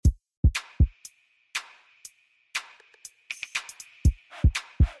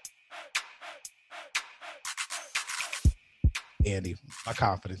Andy, my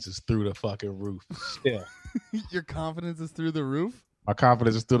confidence is through the fucking roof. Yeah. Your confidence is through the roof. My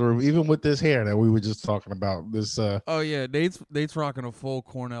confidence is through the roof, even with this hair that we were just talking about. This Oh yeah, Nate's rocking a full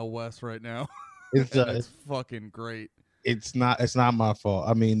Cornell West right now. it's And it's fucking great. it's not my fault.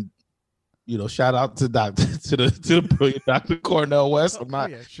 I mean, shout out to to the brilliant Dr. Cornell West. I'm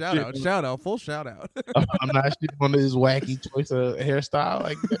not shout out, full shout out. I'm not shitting on his wacky choice of hairstyle.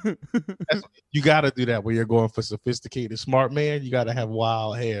 Like you got to do that when you're going for sophisticated, smart man. You got to have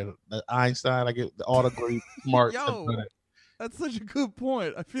wild hair. Einstein, I get all the great smart. That's such a good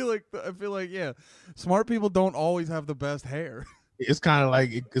point. I feel like yeah, smart people don't always have the best hair. It's kind of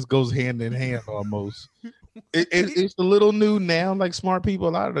like it goes hand in hand almost. It's a little new now. Like smart people, a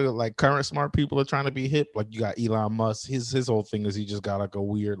lot of the like current smart people are trying to be hip. Like you got Elon Musk. His whole thing is he just got like a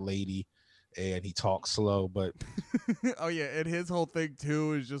weird lady, and he talks slow. But oh yeah, and his whole thing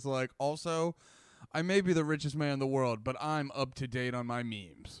too is just like, also, I may be the richest man in the world, but I'm up to date on my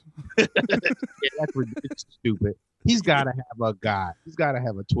memes. It's stupid. He's got to have a guy. He's got to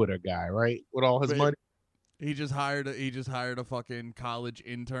have a Twitter guy, right? With all his money. He just hired a fucking college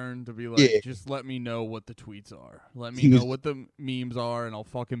intern to be like, just let me know what the tweets are. Let me know what the memes are, and I'll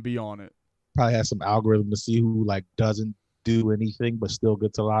fucking be on it. Probably has some algorithm to see who like doesn't do anything but still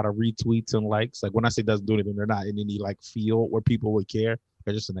gets a lot of retweets and likes. Like when I say doesn't do anything, they're not in any like field where people would care.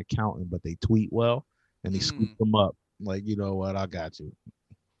 They're just an accountant, but they tweet well, and he scoops them up. Like, you know what? I got you.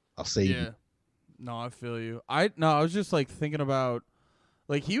 I'll save you. No, I feel you. I was just like thinking about,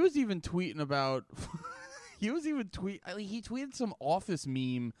 like he was even tweeting about. He tweeted some Office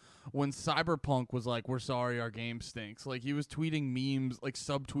meme when Cyberpunk was like, "We're sorry, our game stinks." Like he was tweeting memes, like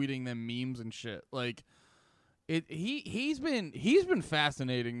subtweeting them memes and shit. Like he's been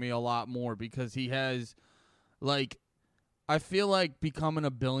fascinating me a lot more because he has, like, I feel like becoming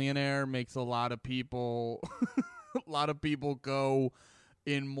a billionaire makes a lot of people go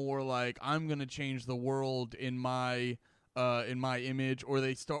in more like, I'm gonna change the world in my image, or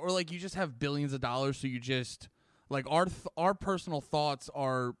they start, or like you just have billions of dollars, so you just like our personal thoughts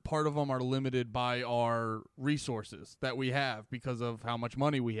are, part of them are limited by our resources that we have because of how much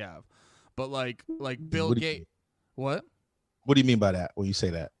money we have. But like Bill Gates, what do you mean by that when you say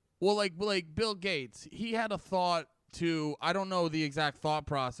that? Well, like Bill Gates, he had a thought to, I don't know the exact thought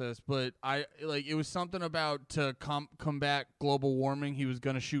process, but it was something about to combat global warming, he was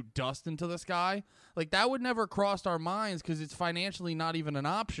going to shoot dust into the sky. Like that would never cross our minds because it's financially not even an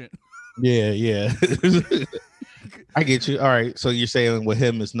option. Yeah. I get you. All right, so you're saying with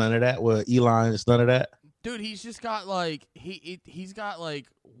him it's none of that? With Elon it's none of that? Dude, he's just got like he's got like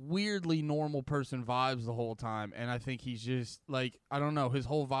weirdly normal person vibes the whole time, and I think he's just like, I don't know, his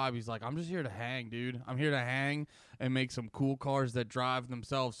whole vibe, he's like, I'm just here to hang, dude. I'm here to hang and make some cool cars that drive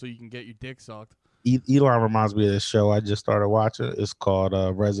themselves so you can get your dick sucked. Elon reminds me of this show I just started watching. It's called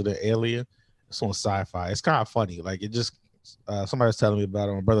Resident Alien. It's on Sci-Fi. It's kind of funny. Like it just somebody was telling me about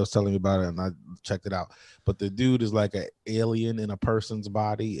it. My brother was telling me about it, and I checked it out. But the dude is like an alien in a person's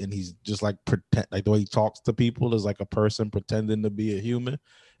body, and he's just like like the way he talks to people is like a person pretending to be a human,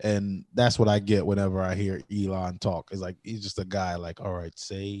 and that's what I get whenever I hear Elon talk. It's like he's just a guy like, all right,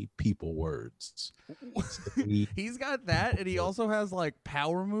 say people words. He's got that, and he also has like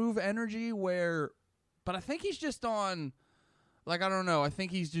power move energy but I think he's just on. Like, I don't know. I think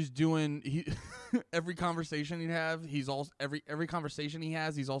he's just doing every conversation he's also every conversation he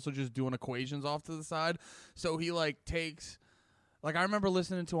has, he's also just doing equations off to the side. So he like takes, like, I remember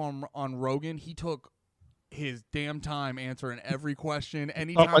listening to him on Rogan. He took his damn time answering every question.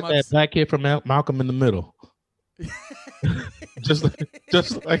 Anytime like that black kid from Malcolm in the Middle, just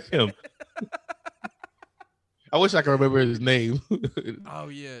like him. I wish I could remember his name. Oh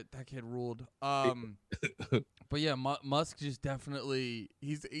yeah, that kid ruled. But yeah, Musk just definitely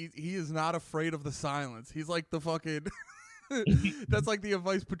he is not afraid of the silence. He's like the fucking that's like the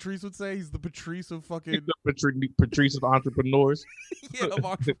advice Patrice would say. He's the Patrice of fucking Patrice of entrepreneurs. Yeah, of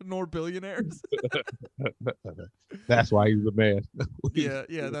entrepreneur billionaires. That's why he's the man.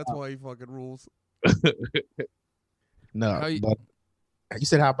 yeah, that's why he fucking rules. No, but you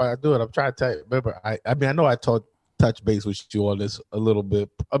said how about I do it? I'm trying to tell you. Remember, I mean, I know I touch base with you on this a little bit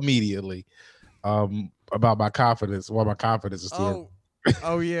immediately. About my confidence. Why my confidence is still.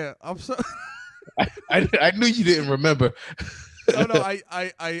 Oh yeah. I'm so. I knew you didn't remember. No,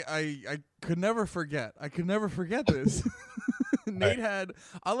 I could never forget. I could never forget this.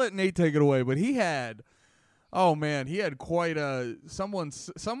 I'll let Nate take it away, but he had. Oh man, he had quite a someone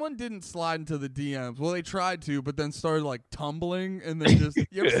didn't slide into the DMs. Well, they tried to, but then started like tumbling and then just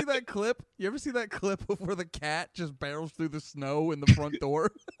You ever see that clip? You ever see that clip of where the cat just barrels through the snow in the front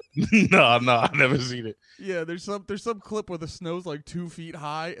door? No, I never seen it. Yeah, there's some clip where the snow's like 2 feet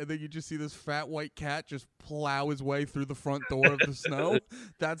high, and then you just see this fat white cat just plow his way through the front door of the snow.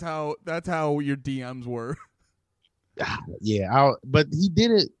 That's how your DMs were. Yeah, but he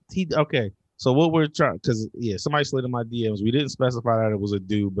did it. Okay. So what we're trying, because somebody slid in my DMs. We didn't specify that it was a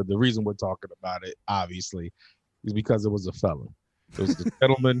dude, but the reason we're talking about it, obviously, is because it was a fella. It was a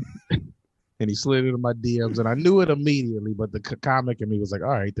gentleman, and he slid into my DMs, and I knew it immediately. But the comic in me was like, all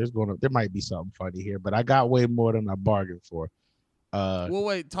right, there might be something funny here, but I got way more than I bargained for. Well,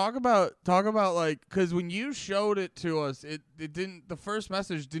 wait, talk about like, because when you showed it to us, it didn't. The first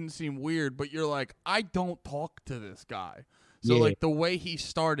message didn't seem weird, but you're like, I don't talk to this guy. So like the way he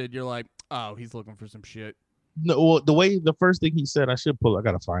started, you're like, oh, he's looking for some shit. No, well, the first thing he said, I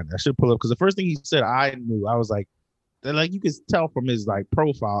gotta find it. I should pull up because the first thing he said, I knew. I was like you could tell from his like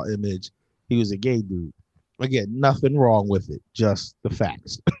profile image, he was a gay dude. Again, nothing wrong with it, just the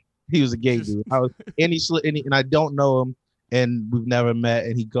facts. He was a gay dude. And I don't know him, and we've never met.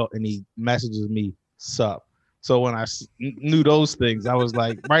 And he messages me, "Sup." So when I knew those things, I was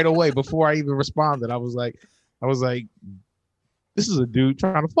like, right away before I even responded, I was like, this is a dude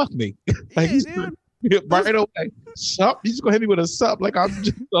trying to fuck me. Like, dude. Right away. Sup? He's gonna hit me with a sup like I'm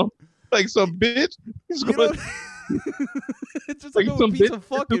just some bitch. He's gonna it's just like a piece of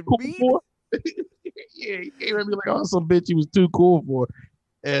fucking meat. Yeah, he came at me like, oh, some bitch he was too cool for.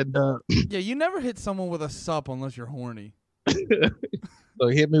 And yeah, you never hit someone with a sup unless you're horny. So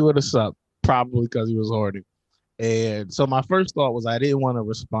he hit me with a sup, probably because he was horny. And so my first thought was I didn't want to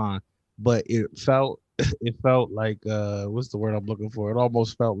respond, but it felt like what's the word I'm looking for? It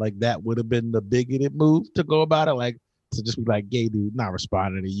almost felt like that would have been the bigoted move to go about it, like to just be like, gay dude, not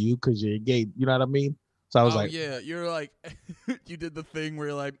responding to you because you're gay. You know what I mean? So I was like, yeah, you're like, you did the thing where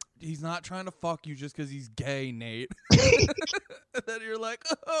you're like, he's not trying to fuck you just because he's gay, Nate. And then you're like,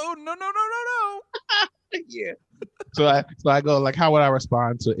 oh no. Yeah. So I go like, how would I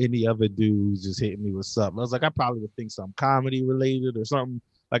respond to any other dudes just hitting me with something? I was like, I probably would think something comedy related or something.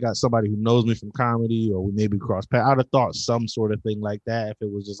 Like somebody who knows me from comedy, or we maybe cross paths. I'd have thought some sort of thing like that if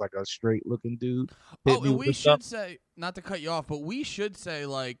it was just like a straight looking dude. Oh, and we should say, not to cut you off, but we should say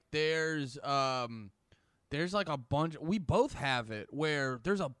like there's like a bunch. We both have it where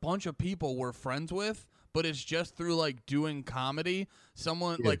there's a bunch of people we're friends with, but it's just through like doing comedy.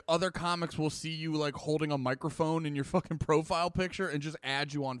 Someone like other comics will see you like holding a microphone in your fucking profile picture and just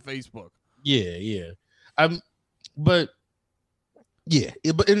add you on Facebook. Yeah.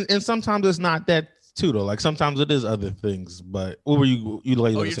 And sometimes it's not that too though. Like sometimes it is other things. But what were you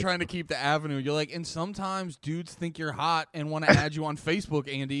like? Oh, you're trying to keep the avenue. You're like, and sometimes dudes think you're hot and want to add you on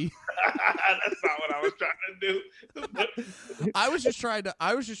Facebook, Andy. That's not what I was trying to do. I was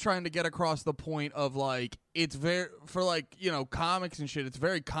just trying to get across the point of like, it's very, for like, you know, comics and shit, it's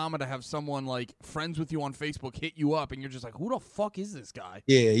very common to have someone like friends with you on Facebook hit you up and you're just like, who the fuck is this guy?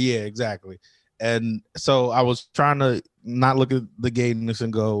 Yeah, exactly. And so I was trying to not look at the gayness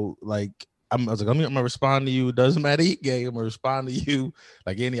and go like, I was like, I'm gonna respond to you. It doesn't matter, he gay. I'm gonna respond to you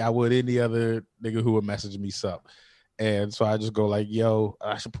like I would any other nigga who would message me sup. And so I just go like, yo,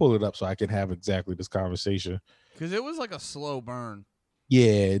 I should pull it up so I can have exactly this conversation. Because it was like a slow burn. Yeah,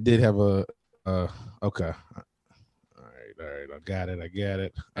 it did have a okay. All right, I got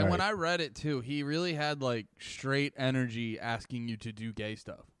it. And when I read it too, he really had like straight energy asking you to do gay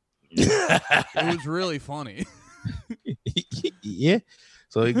stuff. It was really funny. Yeah.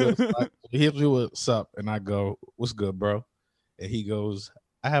 So he goes, he hits me with sup, and I go, what's good, bro? And he goes,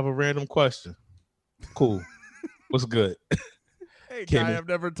 I have a random question. Cool. What's good? Hey, guy I've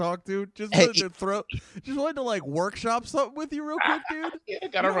never talked to. Just wanted to like workshop something with you real quick, dude. Yeah,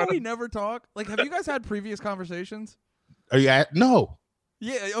 gotta run. We never talk. Like, have you guys had previous conversations? Are you at? No.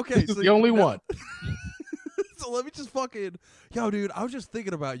 Yeah. Okay. This is the only one. So let me just fucking, yo, dude, I was just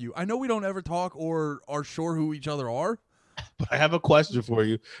thinking about you. I know we don't ever talk or are sure who each other are. But I have a question for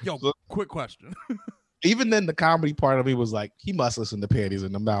you. Yo, quick question. Even then, the comedy part of me was like, he must listen to Panties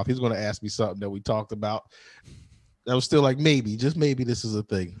in the Mouth. He's going to ask me something that we talked about. I was still like, maybe, just maybe this is a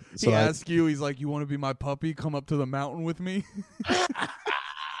thing. So he asked you, he's like, you want to be my puppy? Come up to the mountain with me. I've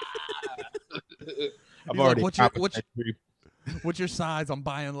already. Like, what's your size? I'm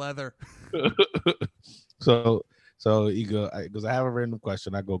buying leather. So he goes, I have a random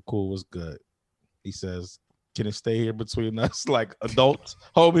question. I go, cool, what's good? He says, can it stay here between us like adults,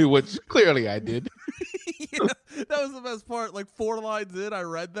 homie? Which clearly I did. Yeah, that was the best part. Like 4 lines in, I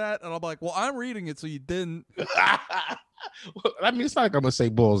read that, and I'm like, well, I'm reading it, so you didn't. Well, I mean, it's not like I'm gonna say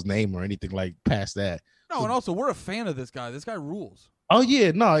Bull's name or anything like past that. No, and also we're a fan of this guy. This guy rules. Oh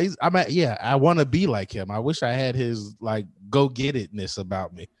yeah, no, I want to be like him. I wish I had his like go get itness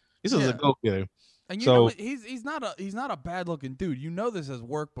about me. This is a go getter. And so he's not a bad looking dude. You know this has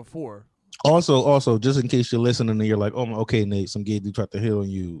worked before. Also, just in case you're listening and you're like, oh, okay, Nate, some gay dude tried to hit on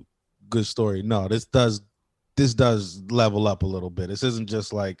you. Good story. No, this does level up a little bit. This isn't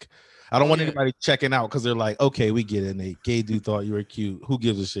just like, I don't want anybody checking out because they're like, okay, we get it, Nate. Gay dude thought you were cute. Who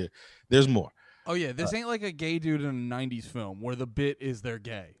gives a shit? There's more. Oh yeah, this ain't like a gay dude in a '90s film where the bit is they're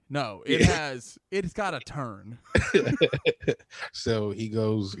gay. No, it's got a turn. So he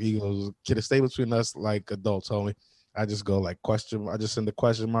goes, can it stay between us like adults, homie? I just go like question. I just send the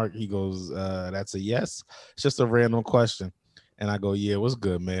question mark. He goes, that's a yes. It's just a random question. And I go, yeah, what's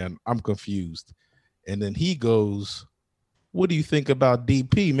good, man? I'm confused. And then he goes, what do you think about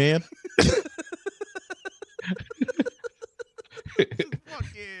DP, man?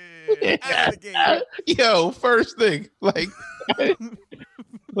 Yo, first thing, like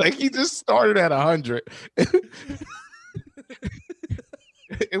he just started at 100.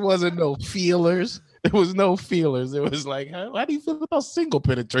 It wasn't no feelers. There was no feelers. It was like, how do you feel about single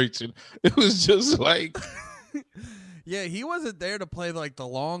penetration? It was just like, yeah, he wasn't there to play like the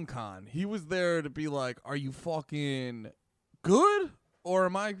long con. He was there to be like, are you fucking good? Or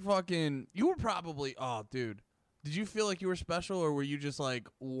am I fucking, you were probably, oh, dude. Did you feel like you were special, or were you just like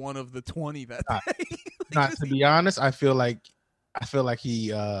one of the 20 that day? Not to be honest, I feel like he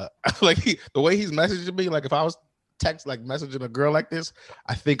the way he's messaging me, like if I was messaging a girl like this,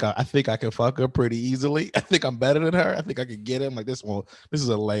 I think I can fuck her pretty easily. I think I'm better than her. I think I could get him. Like this is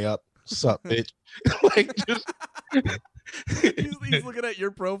a layup. Sup, bitch? Like just he's looking at your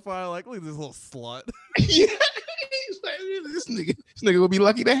profile like, look at this little slut. Yeah. Like, this nigga will be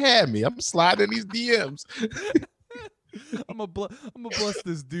lucky to have me. I'm sliding these DMs. I'm gonna bless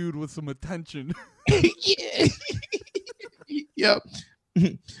this dude with some attention. Yeah. Yep.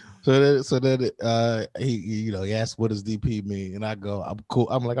 So then he asked, what does DP mean? And I go, I'm cool.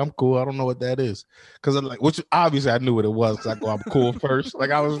 I'm like, I'm cool. I don't know what that is. Cause I'm like, which obviously I knew what it was. Cause I go, I'm cool first.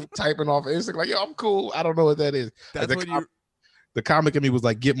 Like I was typing off Instagram, like, yo, I'm cool. I don't know what that is. That's what the comic in me was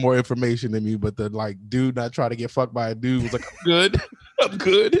like, get more information than me, but the like dude not trying to get fucked by a dude was like, I'm good. I'm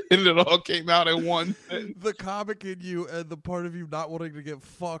good. And it all came out in one. The comic in you and the part of you not wanting to get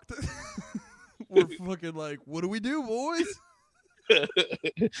fucked were fucking like, what do we do, boys?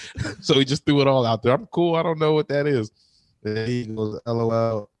 So he just threw it all out there. I'm cool. I don't know what that is. And he goes,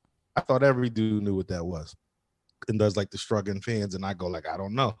 LOL. I thought every dude knew what that was. And does like the shrugging fans. And I go like, I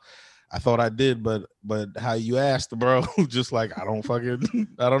don't know. I thought I did, but how you asked, bro, just like, I don't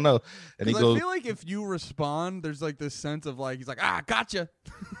know. And he goes, I feel like if you respond, there's like this sense of like, he's like, gotcha.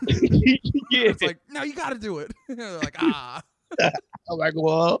 Yeah. It's like, no, you got to do it. Like, I'm like,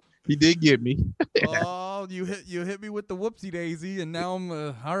 well, he did get me. Oh, you hit me with the whoopsie daisy, and now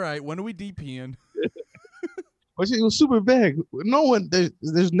I'm all right. When are we DPing? But it was super vague. No one,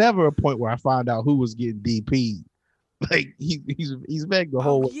 there's never a point where I find out who was getting DP'd. Like he's vague the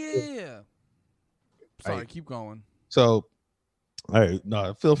whole way. Yeah. Sorry, keep going. So, all right,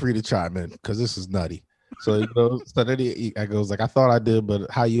 no, feel free to chime in because this is nutty. So he goes, I goes like, I thought I did, but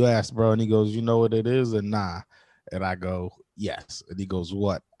how you asked, bro? And he goes, you know what it is, and nah. And I go, yes. And he goes,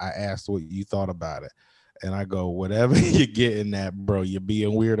 what? I asked what you thought about it. And I go, whatever you're getting at, bro, you're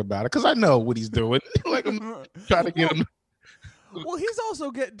being weird about it. Because I know what he's doing. Like, I'm trying to get him. Well, he's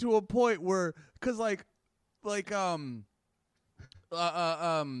also getting to a point where, because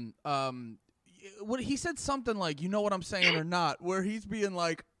what he said something like, you know what I'm saying or not, where he's being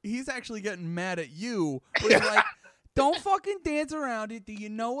like, he's actually getting mad at you. Where he's like, don't fucking dance around it. Do you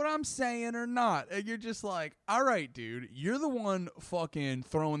know what I'm saying or not? And you're just like, all right, dude, you're the one fucking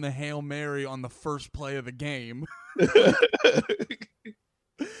throwing the Hail Mary on the first play of the game.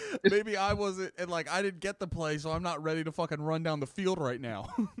 Maybe I wasn't, and like I didn't get the play, so I'm not ready to fucking run down the field right now.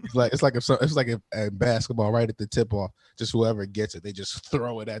 It's like if basketball right at the tip off, just whoever gets it, they just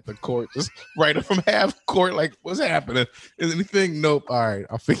throw it at the court, just right from half court. Like, what's happening? Is anything? Nope. All right,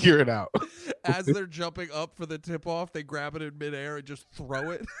 I'll figure it out. As they're jumping up for the tip off, they grab it in midair and just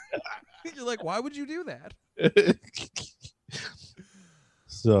throw it. You're like, why would you do that?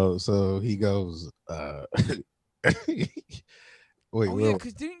 So he goes. Wait, yeah,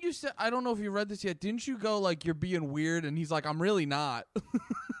 because didn't you say, I don't know if you read this yet, didn't you go like, you're being weird, and he's like, I'm really not.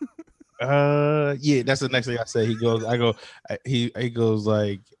 Yeah, that's the next thing I say. He goes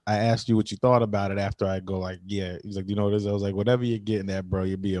like, I asked you what you thought about it after I go like, yeah. He's like, you know what it is? I was like, whatever you're getting at, bro,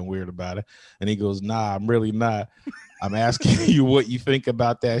 you're being weird about it. And he goes, nah, I'm really not. I'm asking you what you think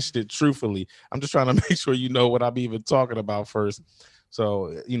about that shit truthfully. I'm just trying to make sure you know what I'm even talking about first.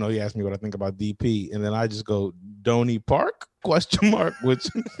 So, he asked me what I think about DP, and then I just go, Donnie Park? ? Which,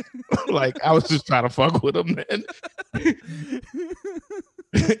 like, I was just trying to fuck with him, man.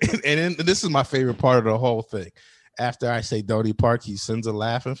 and then this is my favorite part of the whole thing. After I say Dodie Park, he sends a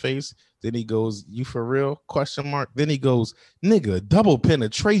laughing face. Then he goes, "You for real?" Question mark. Then he goes, "Nigga, double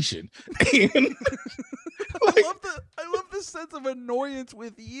penetration." And, like, I love the sense of annoyance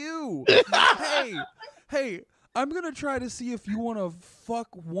with you. hey, I'm gonna try to see if you want to fuck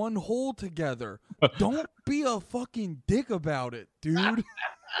one hole together. Don't be a fucking dick about it, dude.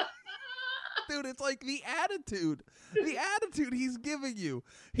 Dude, it's like the attitude he's giving you.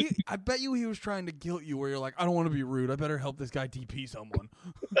 I bet you he was trying to guilt you, where you're like, I don't want to be rude. I better help this guy DP someone.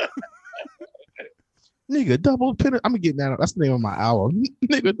 Nigga, double penetration. I'm gonna get that. That's the name of my album.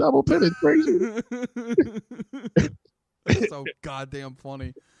 Nigga, double penetration. That's so goddamn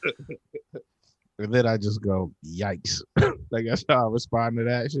funny. And then I just go, yikes. Like, that's how I respond to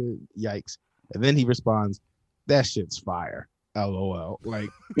that shit. Yikes. And then he responds, that shit's fire. LOL. Like,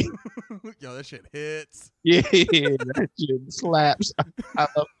 yo, that shit hits. yeah, that shit slaps. I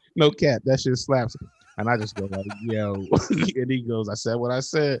love, no cap, that shit slaps. And I just go like, yo. And he goes, I said what I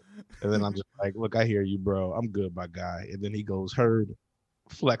said. And then I'm just like, look, I hear you, bro. I'm good, my guy. And then he goes, heard,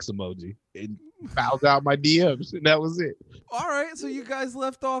 flex emoji, and fouled out my DMs. And that was it. All right, so you guys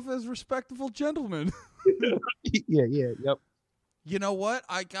left off as respectable gentlemen. Yeah, yep. You know what?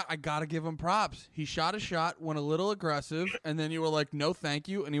 I gotta give him props. He shot a shot, went a little aggressive, and then you were like, no, thank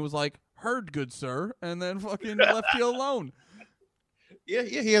you. And he was like, heard, good sir. And then fucking left you alone. Yeah,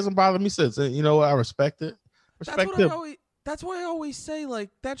 he hasn't bothered me since. And you know what? I respect it. Respect him. That's why I always say, like,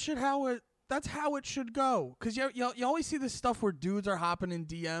 that's how it should go. Because you always see this stuff where dudes are hopping in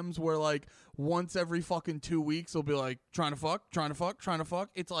DMs where, like, once every fucking 2 weeks they'll be like, trying to fuck.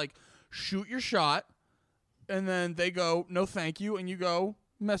 It's like, shoot your shot. And then they go, no, thank you. And you go,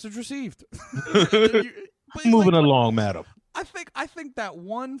 message received. Moving along, madam. I think that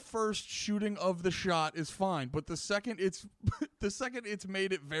one first shooting of the shot is fine, but the second it's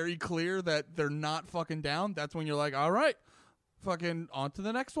made it very clear that they're not fucking down, that's when you're like, all right, fucking on to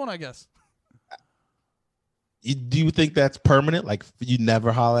the next one, I guess. Do you think that's permanent? Like, you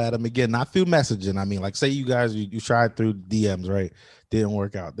never holler at them again? Not through messaging. I mean, like, say you guys, you tried through DMs, right? Didn't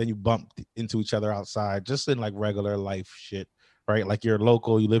work out. Then you bumped into each other outside, just in like regular life shit, right? Like, you're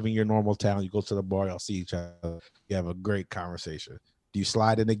local, you live in your normal town, you go to the bar, y'all see each other, you have a great conversation. Do you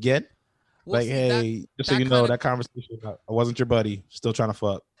slide in again? Well, like, hey, just so you know, that conversation, I wasn't your buddy, still trying to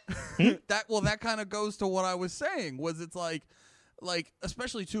fuck. That kind of goes to what I was saying, was it's like,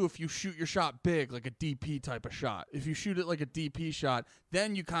 especially too, if you shoot your shot big, like a DP type of shot. If you shoot it like a DP shot,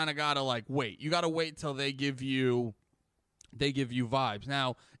 then you kind of gotta like wait. You gotta wait till they give you vibes.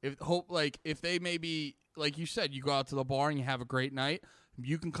 Now, if they maybe, like you said, you go out to the bar and you have a great night,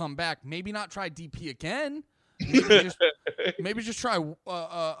 you can come back. Maybe not try DP again. Maybe just try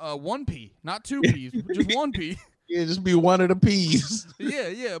 1P, not 2Ps, just 1P. Yeah, just be one of the P's.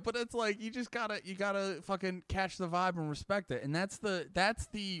 Yeah, but it's like you gotta fucking catch the vibe and respect it, and that's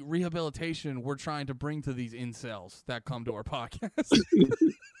the rehabilitation we're trying to bring to these incels that come to our podcast.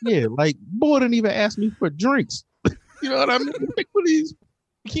 Yeah, like, boy didn't even ask me for drinks. You know what I mean? Like, what these?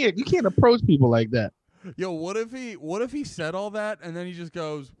 You can't approach people like that. Yo, what if he said all that and then he just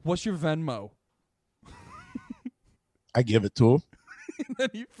goes, "What's your Venmo?" I give it to him. And then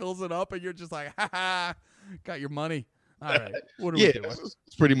he fills it up, and you're just like, "Ha ha, got your money." All right, what are we doing?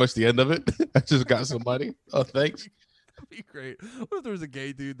 It's pretty much the end of it. I just got some money. Oh, thanks. That'd be great. What if there was a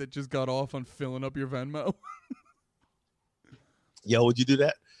gay dude that just got off on filling up your Venmo? Yo, would you do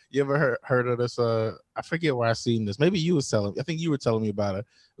that? You ever heard of this? I forget where I seen this. Maybe you was telling. I think you were telling me about it.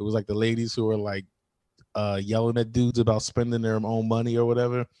 It was like the ladies who were like yelling at dudes about spending their own money or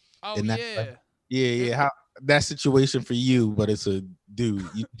whatever. Oh, and yeah. How that situation for you, but it's a dude.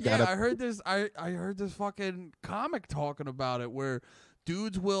 Yeah, I heard this. I heard this fucking comic talking about it, where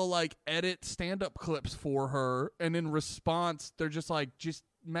dudes will like edit stand-up clips for her, and in response, they're just like, just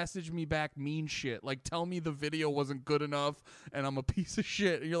message me back mean shit. Like, tell me the video wasn't good enough, and I'm a piece of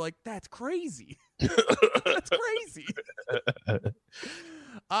shit. And you're like, that's crazy. That's crazy.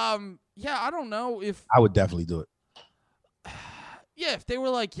 Yeah, I don't know if I would definitely do it. Yeah, if they were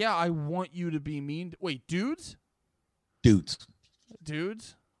like, yeah, I want you to be mean. Wait, dudes? Dudes.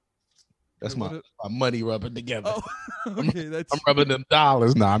 That's my money rubbing together. Oh, okay, I'm rubbing them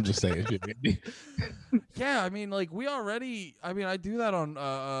dollars. No, I'm just saying. Yeah, I mean, like, I do that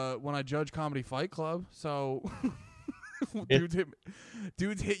on when I judge Comedy Fight Club. So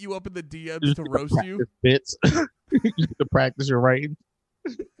dudes hit you up in the DMs to roast you. Bits. To practice your writing.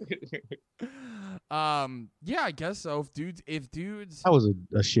 Yeah, I guess so. If dudes That was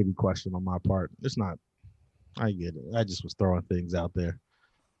a shitty question on my part. It's not. I get it. I just was throwing things out there.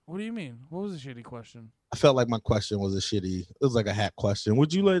 What do you mean? What was a shitty question? I felt like my question was a shitty. It was like a hat question.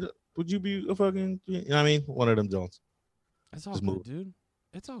 Would you be a fucking? You know what I mean? One of them Jones. It's all Just good, move. dude.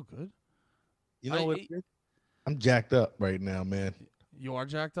 It's all good. You know what? I'm jacked up right now, man. You are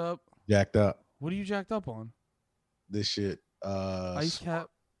jacked up? Jacked up. What are you jacked up on? This shit. Ice cap?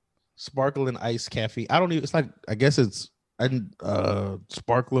 Sparkling ice caffeine. I don't even. It's like I guess it's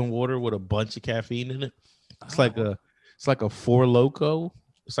sparkling water with a bunch of caffeine in it. It's like a Four Loko.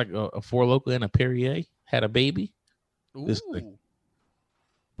 It's like a Four Loko and a Perrier had a baby. Ooh. This thing.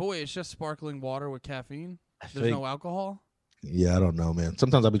 But wait, it's just sparkling water with caffeine? There's no alcohol? Yeah, I don't know, man.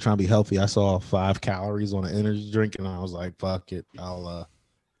 Sometimes I'll be trying to be healthy. I saw 5 calories on an energy drink, and I was like, "Fuck it, I'll."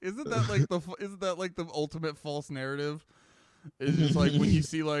 Isn't that like the ultimate false narrative? It's just like when you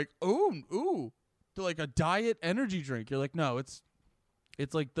see like, ooh, like a diet energy drink. You're like, no, it's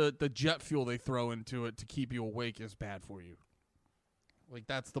like the jet fuel they throw into it to keep you awake is bad for you. Like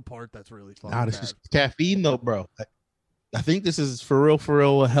that's the part that's really fun. Nah, this is caffeine though, bro. I think this is for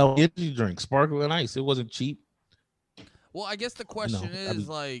real a healthy energy drink, sparkling ice. It wasn't cheap. Well, I guess the question is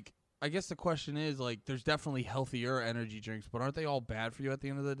there's definitely healthier energy drinks, but aren't they all bad for you at the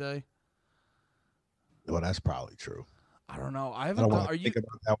end of the day? Well, that's probably true. I don't know. I don't want to think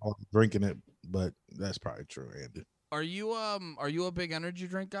about that while I'm drinking it, but that's probably true, Andy. Are you a big energy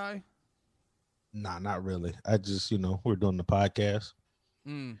drink guy? Nah, not really. I just, we're doing the podcast.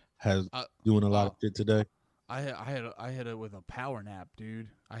 Doing a lot of shit today. I hit it with a power nap, dude.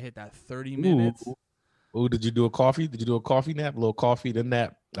 I hit that 30 minutes. Ooh, did you do a coffee? Did you do a coffee nap? A little coffee, then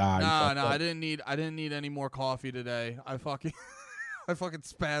nap? No, I didn't need any more coffee today. I fucking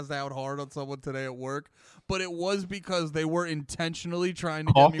spazzed out hard on someone today at work, but it was because they were intentionally trying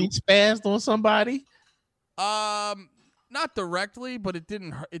to get me spazzed on somebody. Not directly, but it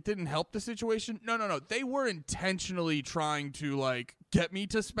didn't help the situation. No. They were intentionally trying to like get me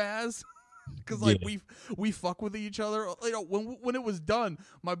to spaz. Because like we fuck with each other. When it was done,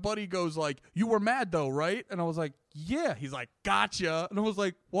 my buddy goes like, "You were mad though, right?" And I was like, "Yeah." He's like, "Gotcha." And I was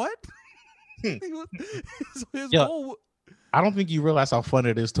like, "What?" his whole... I don't think you realize how fun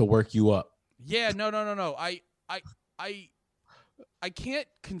it is to work you up. Yeah, no. I can't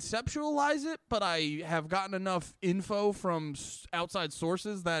conceptualize it, but I have gotten enough info from outside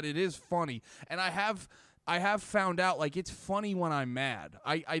sources that it is funny, and I have found out like it's funny when I'm mad.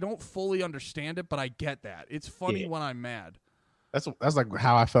 I don't fully understand it, but I get that it's funny when I'm mad. That's like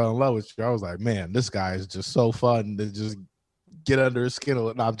how I fell in love with you. I was like, man, this guy is just so fun to just get under his skin.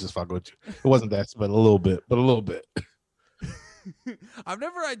 No, I'm just fucking with you. It wasn't that, but a little bit. I've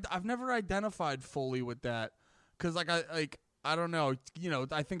never identified fully with that because I don't know.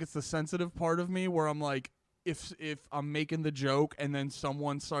 I think it's the sensitive part of me where I'm like, if I'm making the joke and then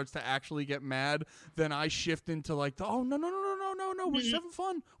someone starts to actually get mad, then I shift into like, oh no, we're just having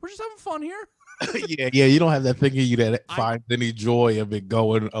fun. We're just having fun here. yeah. You don't have that thing in you that finds any joy of it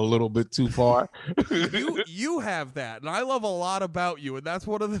going a little bit too far. You have that, and I love a lot about you, and that's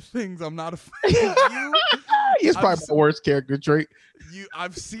one of the things I'm not a fan of you. It's probably my worst character trait.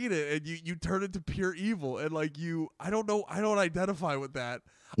 I've seen it, and you turn into pure evil, and like I don't know, I don't identify with that.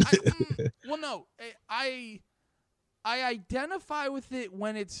 I identify with it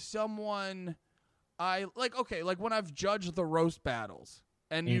when it's someone I like. Okay, like when I've judged the roast battles,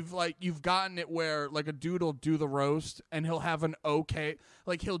 and you've gotten it where like a dude will do the roast, and he'll have an okay,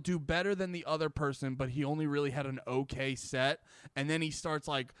 like he'll do better than the other person, but he only really had an okay set, and then he starts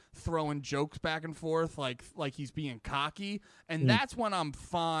like throwing jokes back and forth, like he's being cocky, and that's when I'm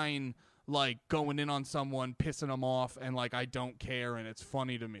fine. Like going in on someone, pissing them off, and like I don't care, and it's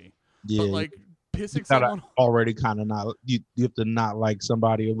funny to me. Yeah, but like pissing someone already kind of not. You have to not like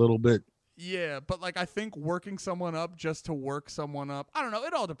somebody a little bit. Yeah, but like I think working someone up just to work someone up, I don't know.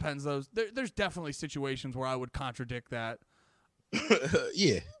 It all depends. There's definitely situations where I would contradict that.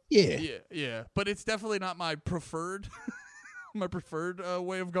 Yeah. But it's definitely not my preferred,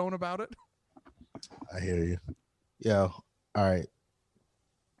 way of going about it. I hear you. Yeah. All right.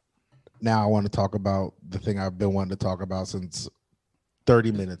 Now I want to talk about the thing I've been wanting to talk about since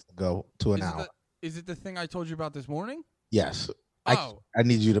 30 minutes ago to an hour. Is it the thing I told you about this morning? Yes. Oh. I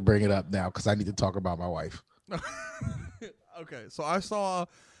need you to bring it up now because I need to talk about my wife. Okay. So I saw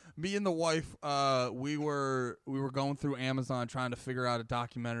me and the wife, we were going through Amazon trying to figure out a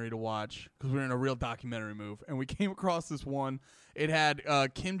documentary to watch because we were in a real documentary move. And we came across this one. It had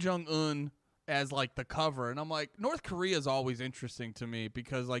Kim Jong-un as like the cover, and I'm like, North Korea is always interesting to me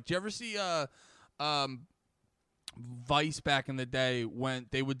because like, do you ever see Vice back in the day when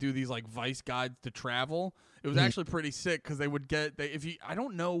they would do these like Vice guides to travel. It was actually pretty sick because they would get I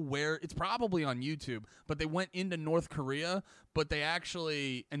don't know where, it's probably on YouTube, but they went into North Korea, but they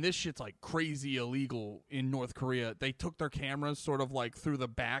actually, and this shit's like crazy illegal in North Korea, they took their cameras sort of like through the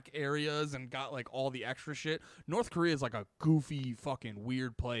back areas and got like all the extra shit. North Korea is like a goofy fucking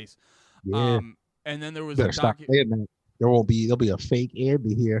weird place. Yeah. And then there was Better stop saying that. There'll be a fake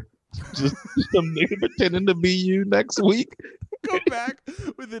Andy here. Just some nigga pretending to be you next week. Come back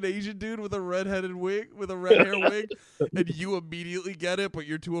with an Asian dude with a red-headed wig, with a red hair wig, and you immediately get it, but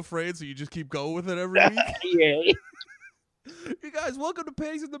you're too afraid, so you just keep going with it every week. Yeah. You guys, welcome to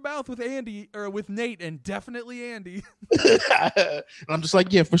Panties in the Mouth with Andy, or with Nate, and definitely Andy. I'm just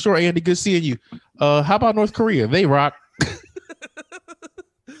like, yeah, for sure, Andy. Good seeing you. How about North Korea? They rock.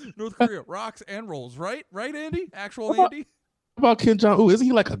 North Korea rocks and rolls, right? Right, Andy? Actual How Andy? about Kim Jong-un? Isn't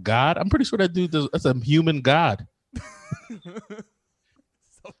he like a god? I'm pretty sure that dude that's a human god.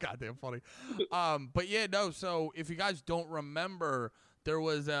 So goddamn funny. But yeah, no, so if you guys don't remember, there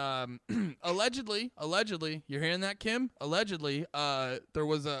was allegedly, you're hearing that, Kim? Allegedly, there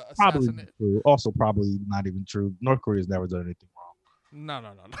was a Probably assassination. true. Also, probably not even true. North Korea's never done anything wrong. No.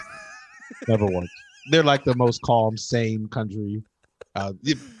 Never once. They're like the most calm, sane country. Like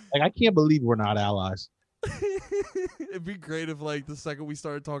I can't believe we're not allies. It'd be great if, like, the second we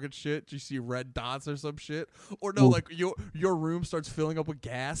started talking shit, you see red dots or some shit, or no, Ooh. like your room starts filling up with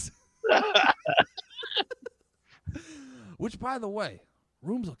gas. Which, by the way,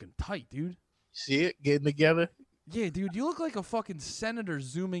 room's looking tight, dude. See it getting together? Yeah, dude, you look like a fucking senator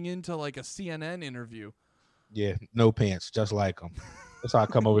zooming into like a CNN interview. Yeah, no pants, just like them. That's how I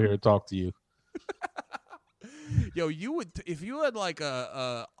come over here to talk to you. Yo, you would if you had like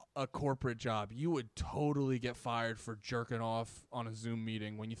a corporate job, you would totally get fired for jerking off on a Zoom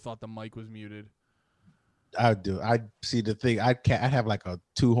meeting when you thought the mic was muted. I do. I see the thing. I'd have like a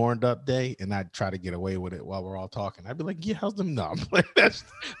 2-horned up day, and I'd try to get away with it while we're all talking. I'd be like, "Yeah, how's them numb?" Like that's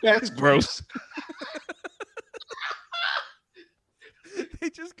gross. They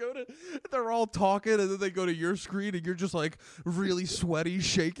just they're all talking, and then they go to your screen, and you're just like really sweaty,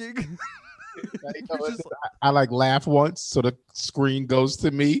 shaking. I like laugh once, so the screen goes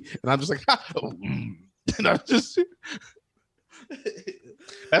to me, and I'm just like, and I'm just.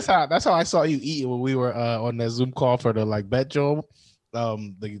 That's how I saw you eat when we were on that Zoom call for the like bet Joe,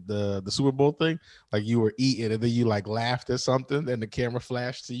 the Super Bowl thing. Like you were eating, and then you like laughed at something, and the camera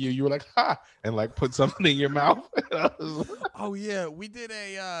flashed to you. You were like, "Ha!" and like put something in your mouth. Oh yeah, we did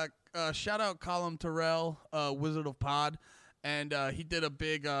a shout out Colin Terrell, Wizard of Pod. And he did a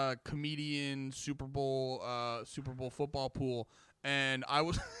big comedian Super Bowl football pool, and I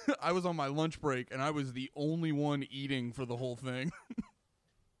was I was on my lunch break, and I was the only one eating for the whole thing.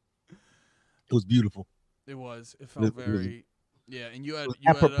 It was beautiful. It was. It felt very. Yeah, and you had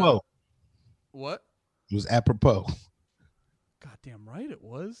apropos. What? It was apropos. Goddamn right it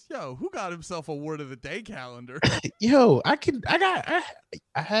was. Yo, who got himself a word of the day calendar? Yo,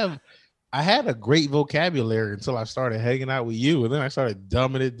 I had a great vocabulary until I started hanging out with you, and then I started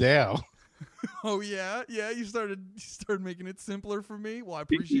dumbing it down. Oh yeah, you started making it simpler for me. Well, I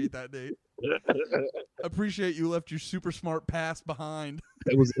appreciate that, Nate. I appreciate you left your super smart past behind.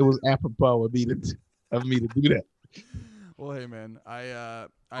 It was apropos of me to do that. Well, hey man, I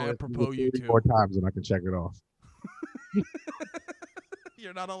apropos you too. 4 times and I can check it off.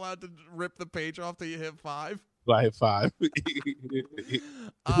 You're not allowed to rip the page off till you hit 5. I hit 5.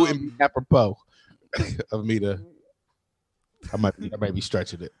 Apropos of me to, I might be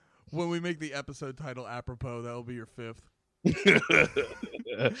stretching it. When we make the episode title apropos, that'll be your 5th.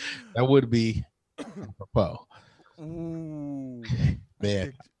 That would be apropos. Ooh,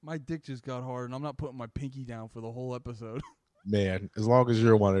 man, my dick just got hard, and I'm not putting my pinky down for the whole episode. Man, as long as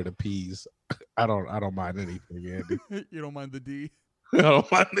you're one of the P's, I don't mind anything, Andy. You don't mind the D? I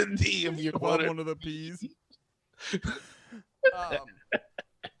don't mind the D if you're one of the P's.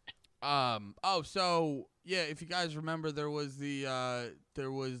 Oh, so yeah, if you guys remember, there was in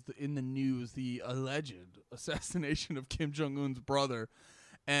the news the alleged assassination of Kim Jong-un's brother,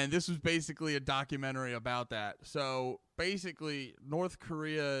 and this was basically a documentary about that. So basically, North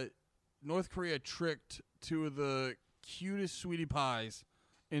Korea tricked 2 of the cutest sweetie pies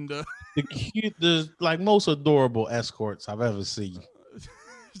into the like most adorable escorts I've ever seen.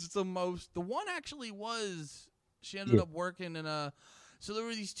 The one actually was. She ended up working in a. So there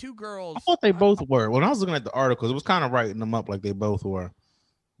were these 2 girls. I thought they both were. When I was looking at the articles, it was kind of writing them up like they both were.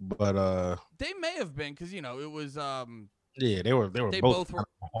 But they may have been because it was yeah, they were both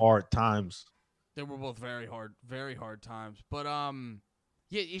hard times. They were both very hard times. But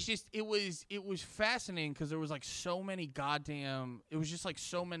Yeah, it's just it was fascinating because there was like so many goddamn. It was just like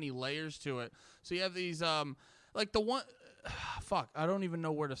so many layers to it. So you have these like the one. Fuck, I don't even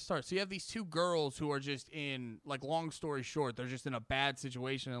know where to start. So you have these two girls who are just in, like, long story short, they're just in a bad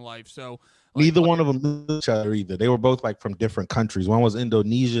situation in life. So like, Neither one of them knew each other either. They were both like from different countries. One was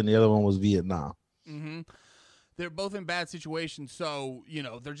Indonesia and the other one was Vietnam. Mm-hmm. They're both in bad situations, so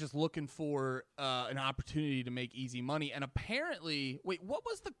they're just looking for an opportunity to make easy money. And apparently, wait, what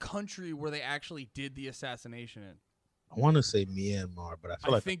was the country where they actually did the assassination in? I want to say Myanmar, but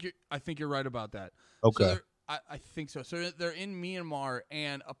I think you're right about that. Okay. So I think so. So they're in Myanmar,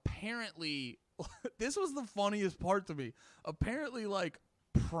 and apparently, this was the funniest part to me. Apparently, like,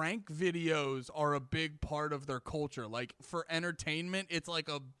 prank videos are a big part of their culture. Like, for entertainment, it's like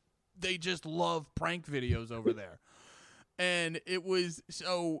they just love prank videos over there. And it was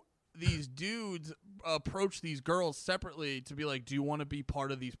so these dudes approached these girls separately to be like, do you want to be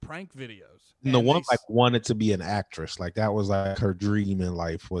part of these prank videos? And the one wanted to be an actress. Like that was like her dream in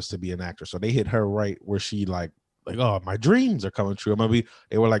life was to be an actress. So they hit her right where she like, oh, my dreams are coming true. Maybe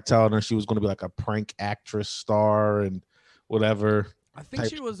they were like telling her she was going to be like a prank actress star and whatever. I think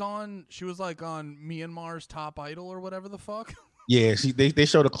she was on Myanmar's Top Idol or whatever the fuck. Yeah, they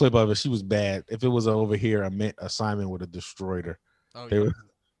showed a clip of it. She was bad. If it was over here, Simon would have destroyed her. Oh,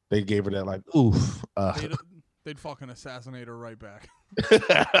 they gave her that like, oof. They'd fucking assassinate her right back.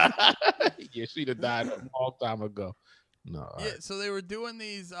 Yeah, she'd have died a long time ago. No. Yeah, right. So they were doing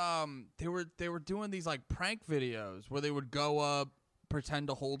these they were doing these like prank videos where they would go up, pretend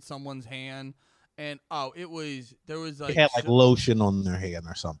to hold someone's hand, and there was like they had like lotion on their hand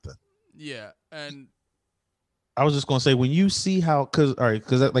or something. Yeah, and I was just gonna say when you see how, because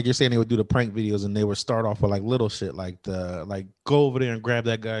like you're saying, they would do the prank videos and they would start off with like little shit like go over there and grab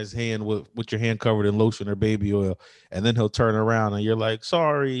that guy's hand with your hand covered in lotion or baby oil, and then he'll turn around and you're like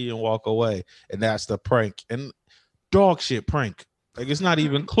sorry and walk away, and that's the prank. And dog shit prank, like it's not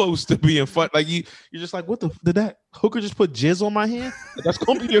even close to being fun. Like you're just like, what did that hooker just put jizz on my hand? That's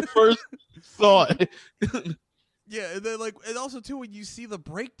gonna be your first thought. Yeah, and then and also too, when you see the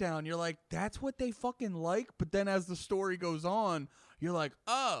breakdown, you're like, that's what they fucking like. But then as the story goes on, you're like,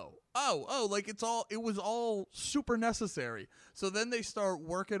 oh, like it was all super necessary. So then they start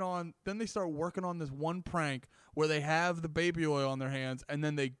working on this one prank where they have the baby oil on their hands, and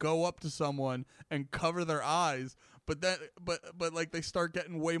then they go up to someone and cover their eyes. But then, but like they start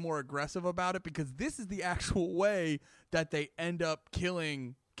getting way more aggressive about it because this is the actual way that they end up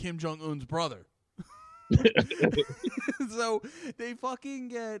killing Kim Jong-un's brother. So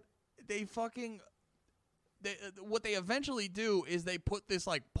what they eventually do is they put this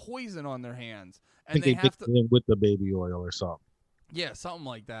like poison on their hands, and they have to with the baby oil or something. Yeah, something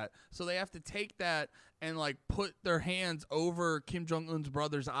like that. So they have to take that and like put their hands over Kim Jong-un's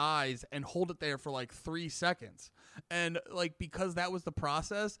brother's eyes and hold it there for like 3 seconds. And like because that was the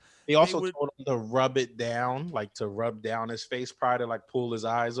process, they also told him to rub it down, like to rub down his face prior to like pull his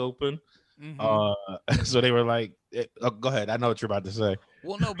eyes open. Mm-hmm. So they were like, go ahead. I know what you're about to say.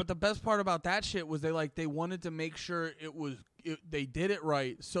 Well, no, but the best part about that shit was they wanted to make sure they did it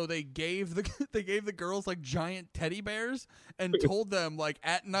right. So they gave the girls like giant teddy bears and told them like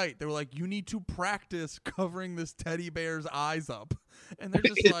at night, they were like, you need to practice covering this teddy bear's eyes up. And they're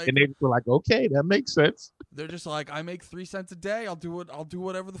just like, and they were like, okay, that makes sense. They're just like, I make 3 cents a day. I'll do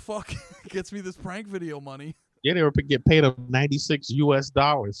whatever the fuck gets me this prank video money. Yeah, they were getting paid $96 US,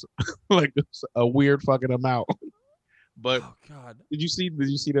 like a weird fucking amount. But oh god, did you see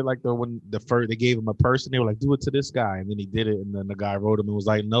that like when they gave him a person, they were like, do it to this guy, and then he did it, and then the guy wrote him and was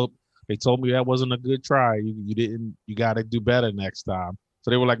like, nope, they told me that wasn't a good try. You got to do better next time. So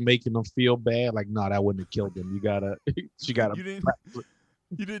they were like making them feel bad, like, no, that wouldn't have killed him. You gotta.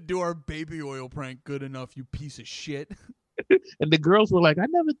 You didn't do our baby oil prank good enough, you piece of shit. And the girls were like, I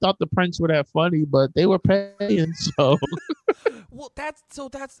never thought the pranks were that funny, but they were paying, so. Well, that's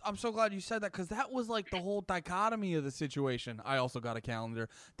I'm so glad you said that because that was like the whole dichotomy of the situation. I also got a calendar.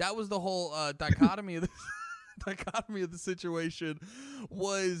 That was the whole dichotomy of the situation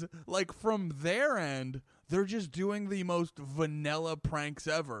was like from their end, they're just doing the most vanilla pranks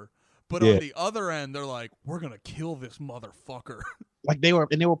ever. But on the other end, they're like, we're going to kill this motherfucker. Like they were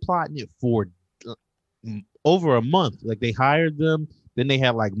plotting it for over a month. Like they hired them, then they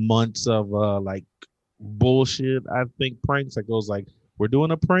had like months of like bullshit, I think, pranks. Like it was like, we're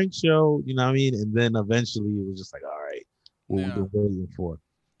doing a prank show, you know what I mean? And then eventually it was just like, all right, what we've been waiting for.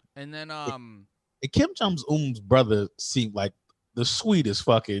 And then and Kim Jong-un's brother seemed like the sweetest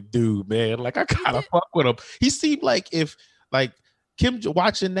fucking dude, man. Like I kind of fuck with him. He seemed like if like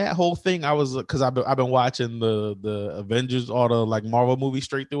watching that whole thing, I was because I've been watching the Avengers, all the like Marvel movies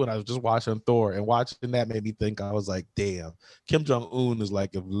straight through, and I was just watching Thor, and watching that made me think. I was like, damn, Kim Jong Un is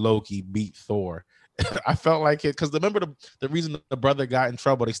like if Loki beat Thor. I felt like it because remember the reason the brother got in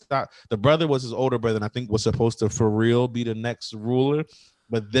trouble. They stopped. The brother was his older brother, and I think was supposed to for real be the next ruler.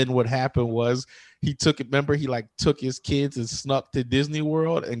 But then what happened was he took it. Remember, he like took his kids and snuck to Disney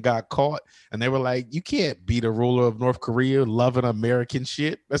World and got caught. And they were like, "You can't be the ruler of North Korea, loving American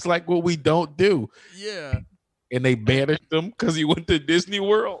shit. That's like what we don't do." Yeah. And they banished him because he went to Disney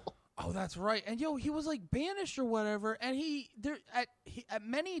World. Oh, that's right. And he was like banished or whatever, and he at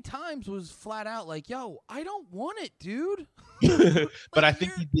many times was flat out like, "Yo, I don't want it, dude." But I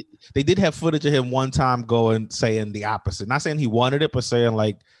think they did have footage of him one time going saying the opposite. Not saying he wanted it, but saying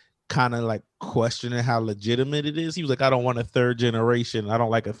like kind of like questioning how legitimate it is. He was like, "I don't want a third generation. I don't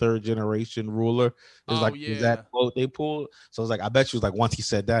like a third generation ruler." It was is that quote they pulled? So I was like, I bet you was like once he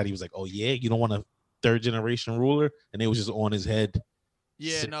said that, he was like, "Oh yeah, you don't want a third generation ruler," and it was just on his head.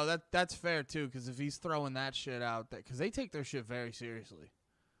 Yeah, no, that's fair too, because if he's throwing that shit out, because they take their shit very seriously.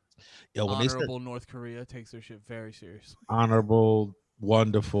 Yo, when honorable North Korea takes their shit very seriously. Honorable,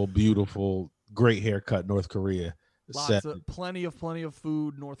 wonderful, beautiful, great haircut, North Korea. Plenty of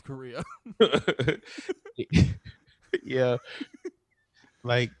food, North Korea. Yeah.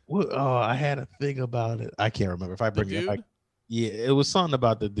 Like, oh, I had a thing about it. I can't remember if I bring it. Yeah, it was something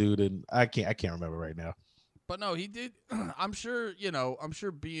about the dude, and I can't remember right now. But no, he did. I'm sure, I'm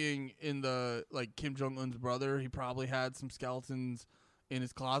sure being in the, like, Kim Jong-un's brother, he probably had some skeletons in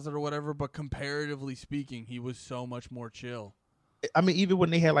his closet or whatever. But comparatively speaking, he was so much more chill. I mean, even when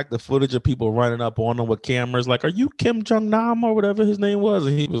they had, like, the footage of people running up on him with cameras, like, "Are you Kim Jong-nam?" or whatever his name was.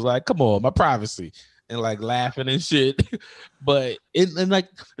 And he was like, "Come on, my privacy." And, like, laughing and shit. But, and like,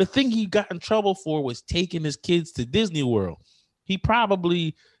 the thing he got in trouble for was taking his kids to Disney World. He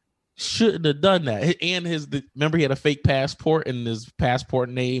probably shouldn't have done that. And remember he had a fake passport, and his passport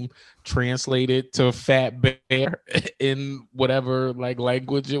name translated to Fat Bear in whatever like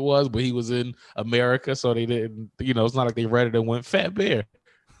language it was, but he was in America, so they didn't, it's not like they read it and went Fat Bear.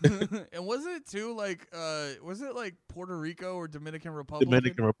 And was it too like was it like Puerto Rico or Dominican Republic?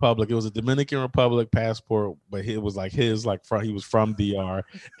 Dominican Republic. It was a Dominican Republic passport, but it was like he was from DR,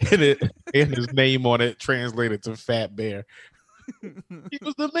 and his name on it translated to Fat Bear. He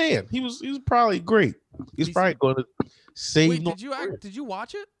was the man. He was probably great. He's probably going to save. Wait, did you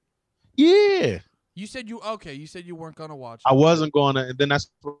watch it? Yeah. You said you weren't gonna watch it. I wasn't gonna, and then that's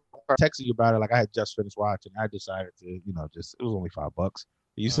texting you about it. Like I had just finished watching. I decided to, just it was only $5.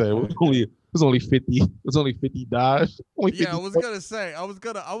 You said it was only 50. It was only $50. Yeah, I was gonna say. I was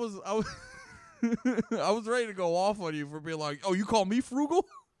I was ready to go off on you for being like, "Oh, you call me frugal?"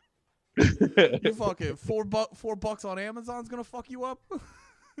 You fucking $4 on Amazon's gonna fuck you up.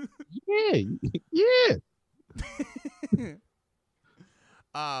 Yeah.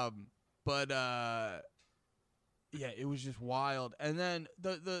 But yeah, it was just wild. And then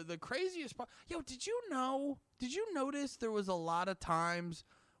the craziest part, did you notice there was a lot of times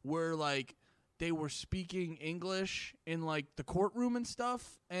where like they were speaking English in like the courtroom and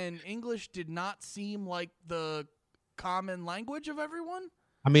stuff, and English did not seem like the common language of everyone?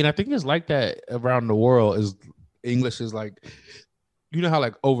 I mean, I think it's like that around the world. Is English is like, how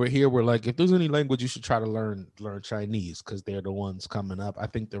like over here we're like, if there's any language you should try to learn Chinese because they're the ones coming up. I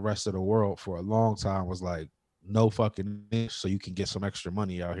think the rest of the world for a long time was like, no fucking English, so you can get some extra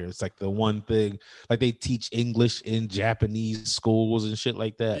money out here. It's like the one thing, like they teach English in Japanese schools and shit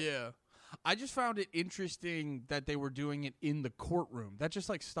like that. Yeah. I just found it interesting that they were doing it in the courtroom. That just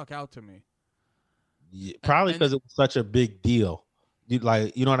like stuck out to me. Yeah, probably because it was such a big deal. You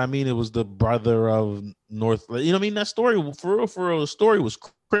know what I mean? It was the brother of North. You know what I mean? That story, for real, the story was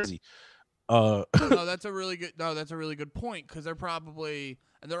crazy. No, that's a really good point, because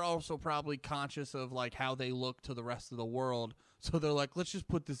they're also probably conscious of like how they look to the rest of the world. So they're like, let's just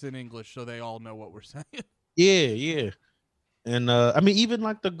put this in English so they all know what we're saying. Yeah. And I mean, even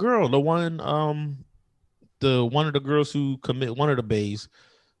like the girl, one of the girls who commit one of the bays,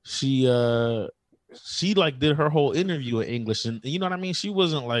 she like did her whole interview in English, and you know what I mean? She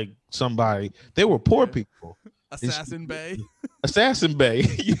wasn't like somebody. They were poor people. Assassin Bay. Assassin Bay.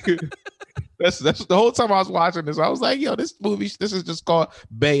 That's the whole time I was watching this. I was like, yo, this is just called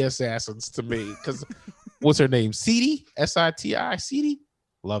Bay Assassins to me. Because what's her name? Siti? Siti? Siti?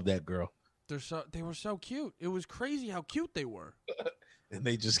 Love that girl. They were so cute. It was crazy how cute they were. And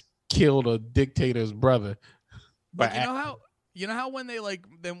they just killed a dictator's brother. But you know how when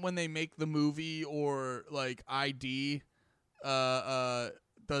when they make the movie or like ID,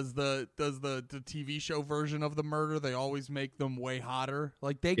 does the TV show version of the murder. They always make them way hotter.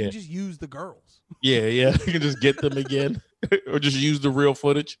 Like they Yeah. can just use the girls. Yeah, you can just get them again, or just use the real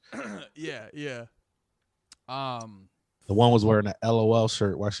footage. Yeah. The one was wearing an LOL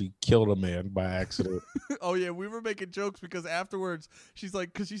shirt while she killed a man by accident. Oh yeah, we were making jokes because afterwards she's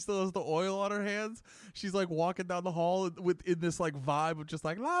like, because she still has the oil on her hands, she's like walking down the hall in this like vibe of just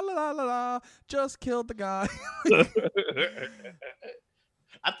like la la la la la, just killed the guy.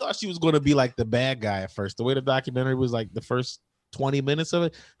 I thought she was going to be like the bad guy at first. The way the documentary was, like the first 20 minutes of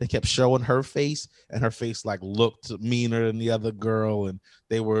it, they kept showing her face, and her face like looked meaner than the other girl, and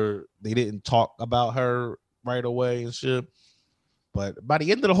they didn't talk about her right away and shit. But by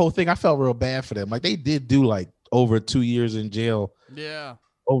the end of the whole thing, I felt real bad for them. Like they did do like over 2 years in jail. Yeah.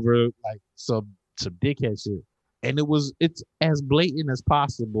 Over like some dickhead shit. And it's as blatant as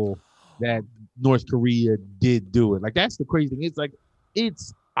possible that North Korea did do it. Like that's the crazy thing. It's like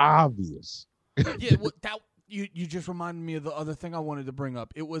it's obvious. Yeah, well, you just reminded me of the other thing I wanted to bring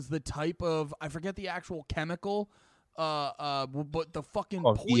up. It was the type of, I forget the actual chemical, but the fucking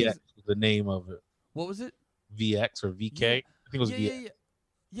poison. VX was the name of it. What was it? VX or VK? Yeah. I think it was VX.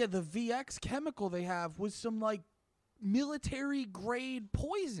 Yeah, the VX chemical they have was some like military grade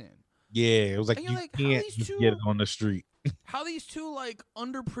poison. Yeah, it was like And you like, can't just get it on the street. How these two like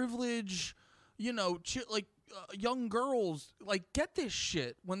underprivileged, young girls like get this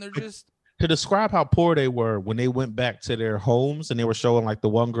shit when they're just. To describe how poor they were when they went back to their homes and they were showing like the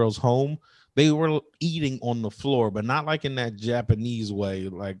one girl's home, they were eating on the floor, but not like in that Japanese way,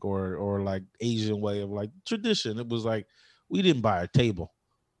 like or like Asian way of like tradition. It was like we didn't buy a table.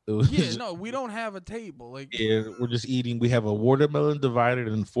 It was Yeah, no, we don't have a table. Like, yeah, we're just eating. We have a watermelon divided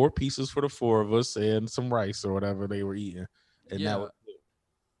in 4 pieces for the 4 of us and some rice or whatever they were eating. And yeah.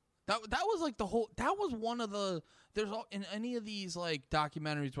 That was like the whole. That was one of the. There's all in any of these like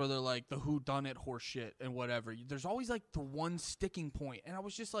documentaries where they're like the whodunit horse shit and whatever. There's always like the one sticking point, and I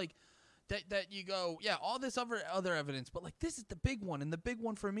was just like, that you go, yeah, all this other evidence, but like this is the big one, and the big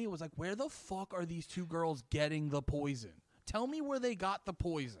one for me was like, where the fuck are these two girls getting the poison? Tell me where they got the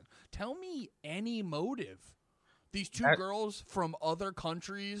poison. Tell me any motive. These two girls from other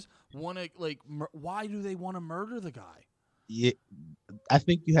countries want to like. Why do they want to murder the guy? Yeah, I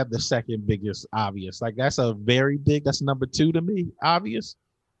think you have the second biggest obvious. Like that's that's number 2 to me. Obvious.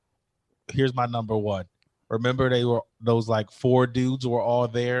 Here's my number 1. Remember those like 4 dudes were all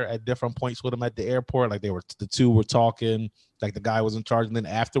there at different points with them at the airport. Like the 2 were talking, like the guy was in charge. And then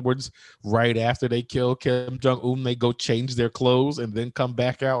afterwards, right after they kill Kim Jong-un, they go change their clothes and then come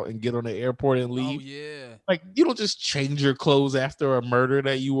back out and get on the airport and leave. Oh yeah. Like you don't just change your clothes after a murder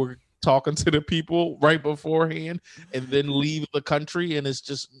that you were talking to the people right beforehand and then leave the country, and it's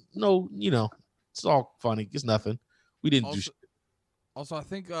just it's all funny. It's nothing. We didn't do shit. Also, I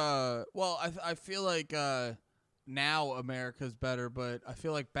think I feel like now America's better, but I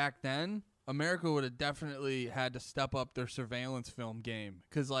feel like back then America would have definitely had to step up their surveillance film game,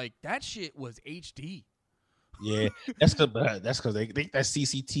 because like that shit was HD. Yeah, that's because they think that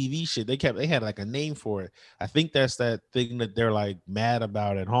CCTV shit. They had like a name for it. I think that's that thing that they're like mad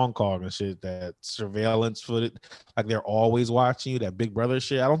about in Hong Kong and shit. That surveillance footage, like they're always watching you. That Big Brother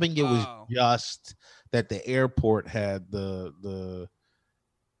shit. I don't think it was just that the airport had the.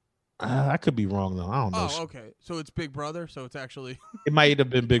 I could be wrong though. I don't know. Oh, okay. So it's Big Brother. So it's actually. It might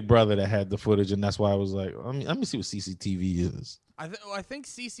have been Big Brother that had the footage, and that's why I was like, let me see what CCTV is. I think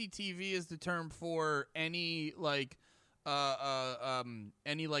CCTV is the term for any like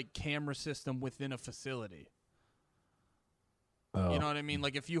camera system within a facility. You know what I mean?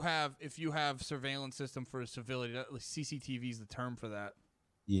 Like if you have surveillance system for a facility, CCTV is the term for that.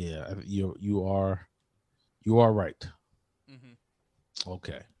 Yeah, you are right. Mm-hmm.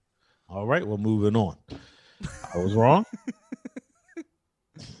 Okay. All right. Well, moving on. I was wrong.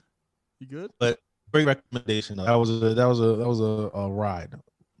 You good? But great recommendation. That was a ride.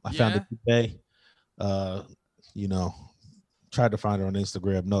 I found it today. Tried to find her on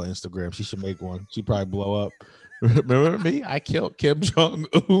Instagram. No Instagram. She should make one. She'd probably blow up. Remember me? I killed Kim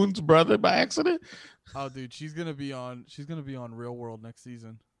Jong-un's brother by accident. Oh, dude, she's gonna be on Real World next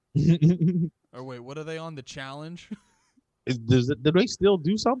season. Or wait, what are they on? The Challenge? Do they still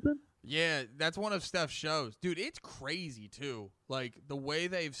do something? Yeah, that's one of Steph's shows. Dude, it's crazy, too. Like, the way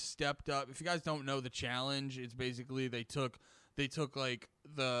they've stepped up. If you guys don't know The Challenge, it's basically they took like,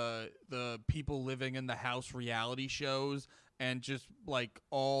 the people living in the house reality shows and just, like,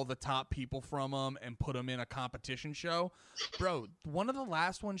 all the top people from them and put them in a competition show. Bro, one of the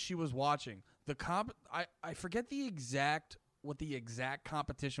last ones she was watching, I forget what the exact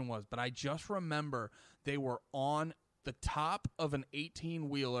competition was, but I just remember they were on the top of an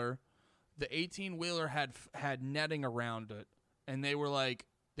 18-wheeler. The 18-wheeler had netting around it, and they were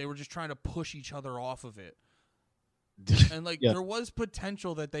just trying to push each other off of it. And like Yeah. there was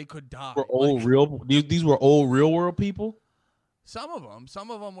potential that they could die. Were old Like, real? These were old real world people. some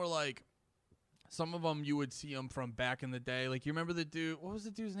of them were like, some of them you would see them from back in the day. Like you remember the dude? What was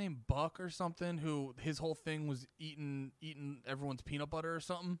the dude's name? Buck or something? Who his whole thing was eating everyone's peanut butter or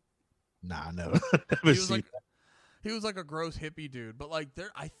something. Nah, no. He was like a gross hippie dude. But like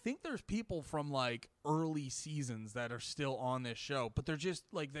I think there's people from like early seasons that are still on this show. But they're just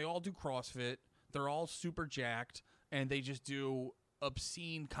like they all do CrossFit. They're all super jacked, and they just do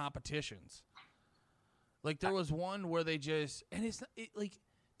obscene competitions. Like there was one where they just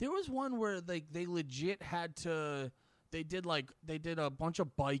there was one where like they legit had to they did a bunch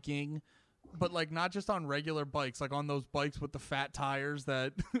of biking, but like not just on regular bikes, like on those bikes with the fat tires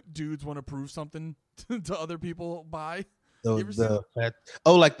that dudes want to prove something to other people by. Like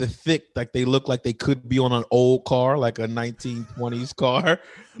the thick, like they look like they could be on an old car, like a 1920s car.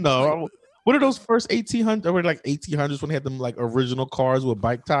 No, what are those first 1800s? Or like 1800s when they had them like original cars with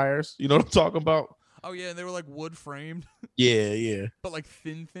bike tires? You know what I'm talking about? Oh yeah, and they were like wood framed. Yeah. But like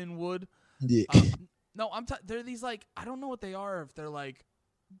thin wood. Yeah. No, they're these like I don't know what they are, if they're like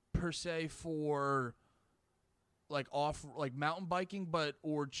per se for like off like mountain biking, but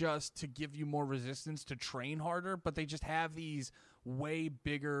or just to give you more resistance to train harder, but they just have these way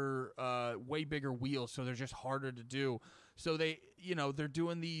bigger wheels, so they're just harder to do. So they, they're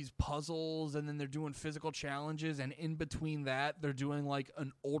doing these puzzles, and then they're doing physical challenges, and in between that, they're doing like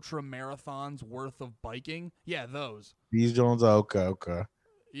an ultra marathon's worth of biking. Yeah, those. These Jones, okay.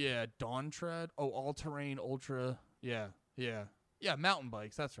 Yeah, Dawn Tread. Oh, all terrain ultra. Yeah, mountain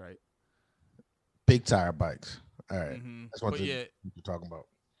bikes. That's right. Big tire bikes. All right, mm-hmm. That's what you're talking about.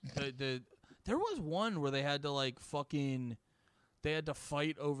 There was one where they had to like they had to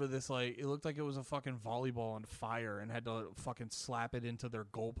fight over this, like, it looked like it was a fucking volleyball on fire and had to fucking slap it into their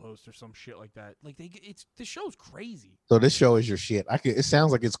goalpost or some shit like that. Like, this show's crazy. So this show is your shit. It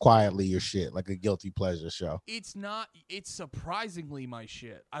sounds like it's quietly your shit, like a guilty pleasure show. It's not. It's surprisingly my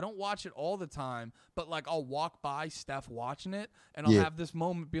shit. I don't watch it all the time, but, like, I'll walk by Steph watching it, and I'll have this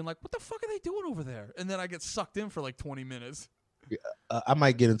moment being like, what the fuck are they doing over there? And then I get sucked in for, like, 20 minutes. I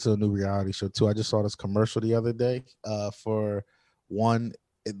might get into a new reality show, too. I just saw this commercial the other day for... one,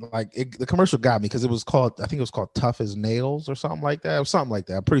 the commercial got me because I think it was called Tough as Nails or something like that.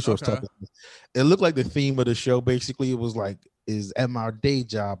 I'm pretty sure it's Tough as Nails. It looked like the theme of the show. Basically, it was like, is at my day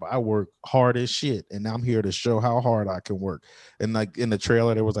job, I work hard as shit, and I'm here to show how hard I can work. And like in the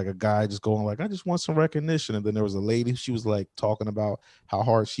trailer, there was like a guy just going like, I just want some recognition. And then there was a lady, she was like talking about how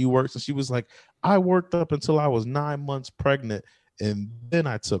hard she works. And she was like, I worked up until I was 9 months pregnant, and then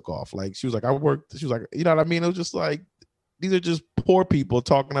I took off. Like, she was like, she was like, you know what I mean? It was just like, these are just poor people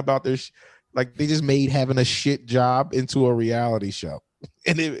talking about their like they just made having a shit job into a reality show,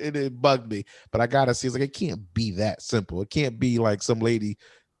 and it bugged me. But I gotta see, it's like, it can't be that simple. It can't be like some lady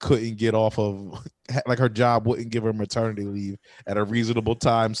couldn't get off of, like, her job wouldn't give her maternity leave at a reasonable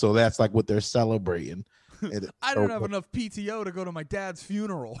time, so that's like what they're celebrating. I don't have enough PTO to go to my dad's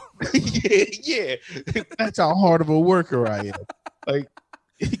funeral. yeah, that's how hard of a worker I am. Like,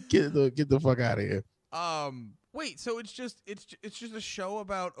 get the fuck out of here. Wait, so it's just a show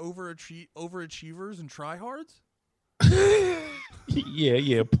about overachievers and tryhards?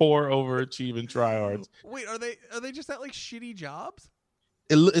 yeah, poor overachieving tryhards. Wait, are they just at like shitty jobs?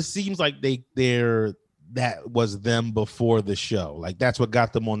 It seems like that was them before the show. Like, that's what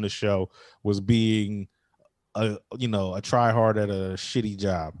got them on the show, was being a tryhard at a shitty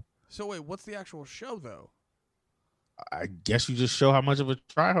job. So wait, what's the actual show though? I guess you just show how much of a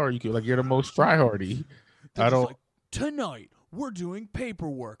tryhard you can. Like, you're the most tryhardy. I don't. Like, tonight we're doing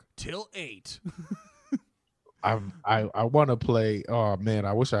paperwork till 8. I want to play. Oh man,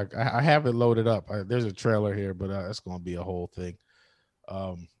 I wish I have it loaded up. There's a trailer here, but it's gonna be a whole thing.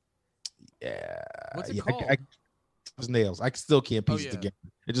 Yeah. What's it called? Nails. I still can't piece it together.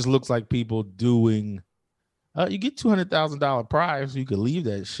 It just looks like people doing. You get $200,000 prize, so you could leave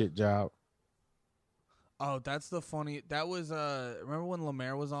that shit job. Oh, that's the funny. That was remember when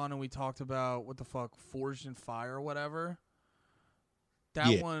Lemaire was on and we talked about what the fuck, Forged in Fire or whatever?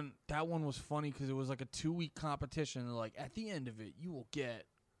 That one was funny because it was like a 2-week competition. And like, at the end of it, you will get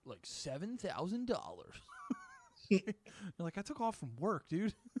like $7,000. You're like, I took off from work,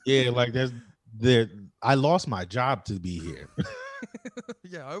 dude. Yeah, like I lost my job to be here.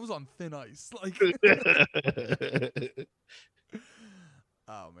 Yeah, I was on thin ice. Like,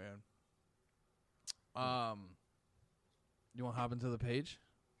 oh man. You want to hop into the page?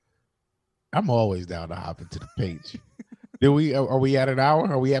 I'm always down to hop into the page. Do we? Are we at an hour?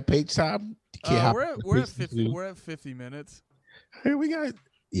 Are we at page time? You can't hop into the We're at page 50. too. We're at 50 minutes. Here we got.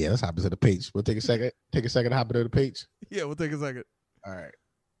 Yeah, let's hop into the page. We'll take a second. Take a second to hop into the page. Yeah, we'll take a second. All right.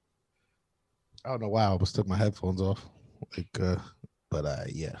 I don't know why I almost took my headphones off. Yeah.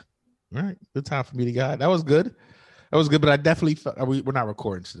 All right. Good time for me to guide. That was good. That was good, but I definitely felt we're not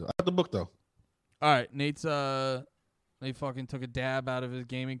recording still. I have the book though. All right, Nate fucking took a dab out of his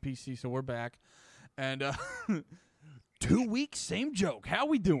gaming PC, so we're back. And 2 weeks, same joke. How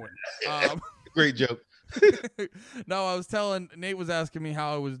we doing? Great joke. No, I was telling Nate was asking me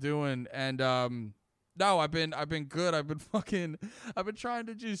how I was doing, and no, I've been good. I've been trying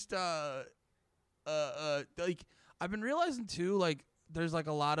to just like I've been realizing too, like there's like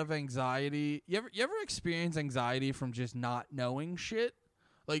a lot of anxiety. You ever experience anxiety from just not knowing shit?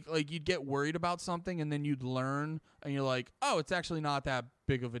 Like you'd get worried about something and then you'd learn and you're like, oh, it's actually not that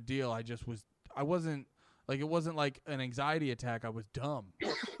big of a deal. I wasn't like, it wasn't like an anxiety attack. I was dumb.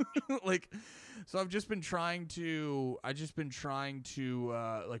 Like, so I've just been trying to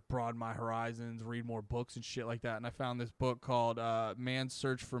like broaden my horizons, read more books and shit like that. And I found this book called Man's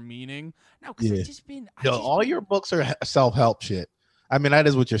Search for Meaning. Now, cause Yeah. All your books are self-help shit. I mean, that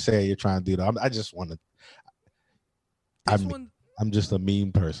is what you're saying. You're trying to do. I just want to. I'm just a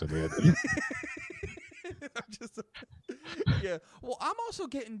mean person, man. Yeah. Well, I'm also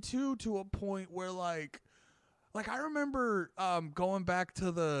getting to a point where like I remember going back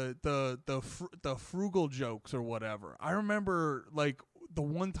to the frugal jokes or whatever. I remember like the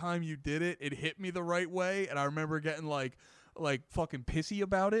one time you did it, it hit me the right way, and I remember getting like fucking pissy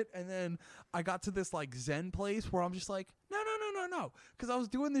about it. And then I got to this like Zen place where I'm just like, no, because I was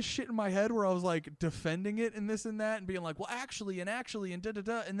doing this shit in my head where I was like defending it and this and that and being like, well, actually and da da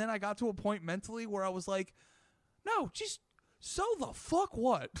da. And then I got to a point mentally where I was like, no, just so the fuck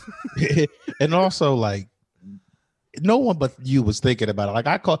what? And also, like, no one but you was thinking about it.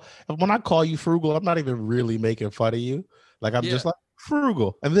 Like when I call you frugal, I'm not even really making fun of you. Like I'm just like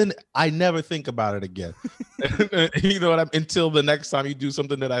frugal, and then I never think about it again. You know what I mean? Until the next time you do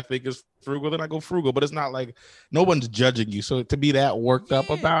something that I think is frugal, then I go frugal. But it's not like no one's judging you. So to be that worked up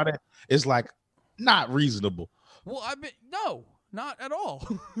about it is like not reasonable. Well, no, not at all.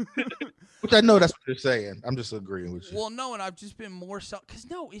 Which I know that's what you're saying. I'm just agreeing with you. Well, no, and I've just been more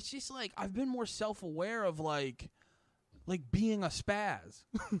it's just like I've been more self-aware of like being a spaz.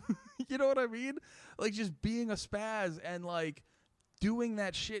 You know what I mean? Like just being a spaz and like doing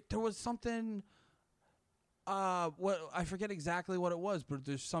that shit. There was something what I forget exactly what it was, but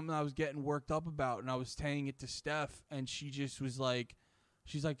there's something I was getting worked up about, and I was saying it to Steph, and she just was like,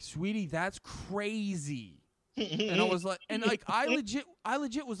 she's like, sweetie, that's crazy. And I was like, and like I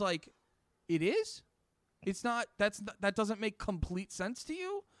legit was like, it is? It's not, that doesn't make complete sense to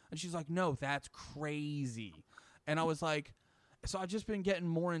you? And she's like, no, that's crazy. And I was like, so I've just been getting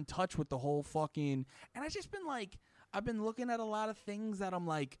more in touch with the whole fucking, and I've just been like, I've been looking at a lot of things that I'm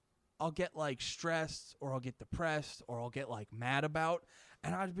like, I'll get like stressed or I'll get depressed or I'll get like mad about.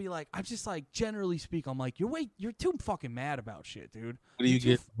 And I'd be like, I'm just like, generally speak, I'm like, you're too fucking mad about shit, dude.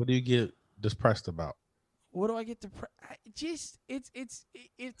 What do you get depressed about? What do I get depressed? It's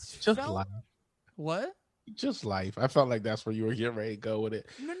just felt, life. What? Just life. I felt like that's where you were getting ready to go with it.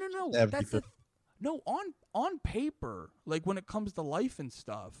 No. No, on paper, like when it comes to life and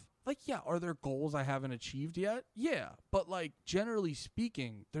stuff, like, yeah, are there goals I haven't achieved yet? Yeah, but like generally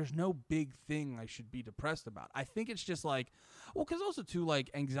speaking, there's no big thing I should be depressed about. I think it's just like, well, because also too, like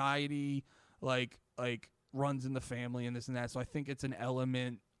anxiety, like runs in the family and this and that. So I think it's an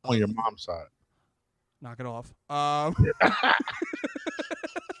element on your mom's side. Knock it off.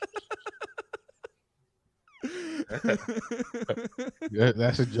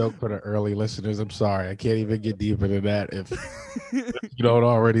 That's a joke for the early listeners. I'm sorry. I can't even get deeper than that if you don't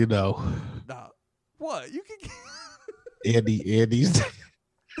already know. Nah. What? You can Andy's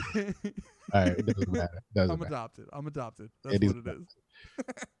all right, it doesn't matter. I'm adopted. That's Andy's what it is.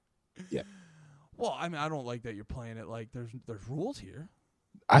 Yeah. Well, I mean, I don't like that you're playing it like there's rules here.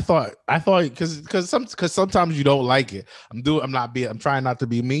 I thought because sometimes you don't like it. I'm trying not to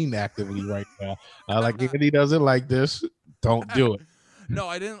be mean actively right now. Like if he doesn't like this, don't do it. No,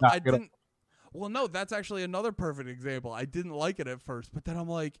 I didn't. Well, no, that's actually another perfect example. I didn't like it at first, but then I'm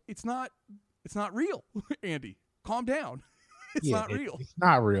like, it's not real, Andy. Calm down. It's not real. It's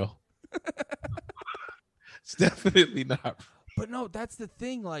not real. It's definitely not. But no, that's the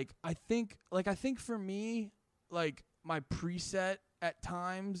thing. Like I think for me, like my preset at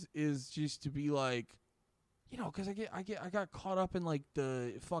times is just to be like, you know, because I got caught up in like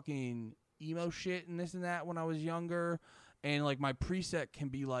the fucking emo shit and this and that when I was younger, and like my preset can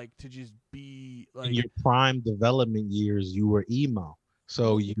be like to just be In like your prime development years, you were emo.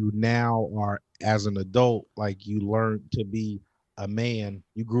 So you now are, as an adult, like you learned to be a man.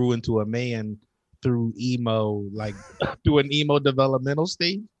 You grew into a man through emo, like through an emo developmental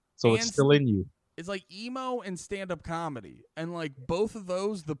stage. So it's and still in you. it's like emo and stand-up comedy, and like both of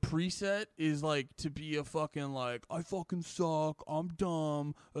those, the preset is like to be a fucking like I fucking suck, I'm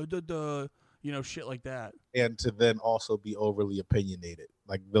dumb, shit like that. And to then also be overly opinionated.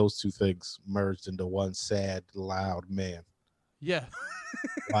 Like those two things merged into one sad, loud man. Yeah.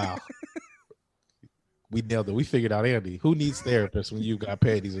 Wow. We nailed it. We figured out Andy. Who needs therapists when you got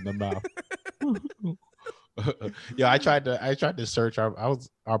panties in the mouth? Yeah, I tried to search our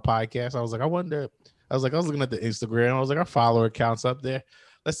podcast. I was like, I was looking at the Instagram. I was like, our follower accounts up there.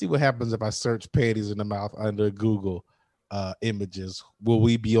 Let's see what happens if I search panties in the mouth under Google images. Will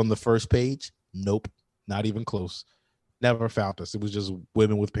we be on the first page? Nope. Not even close. Never found us. It was just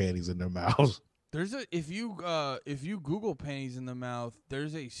women with panties in their mouths. There's if you Google panties in the mouth,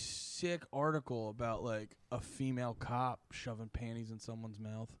 there's a sick article about like a female cop shoving panties in someone's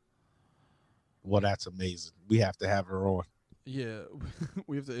mouth. Well, that's amazing. We have to have her on. Yeah,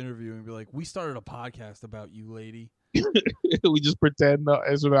 we have to interview and be like, we started a podcast about you, lady. We just pretend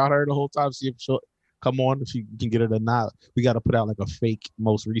it's about her the whole time. See if she'll come on, if you can get her to not. We got to put out like a fake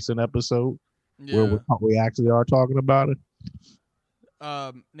most recent episode where we actually are talking about it.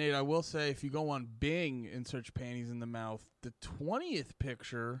 Nate, I will say, if you go on Bing and search panties in the mouth, the 20th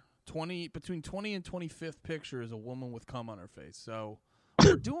picture, between 20 and 25th picture is a woman with cum on her face. So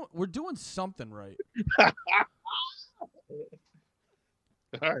we're doing something right.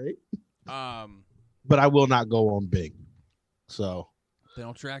 All right. But I will not go on Bing. So they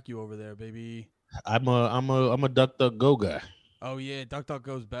don't track you over there, baby. I'm a DuckDuckGo guy. Oh yeah,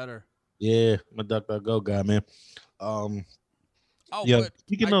 DuckDuckGo's better. Yeah, I'm a DuckDuckGo guy, man. But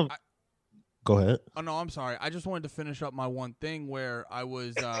speaking of, go ahead. Oh no, I'm sorry. I just wanted to finish up my one thing where I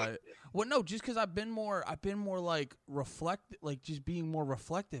was just because I've been more like just being more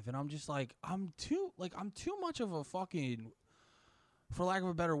reflective, and I'm just like I'm too much of a fucking, for lack of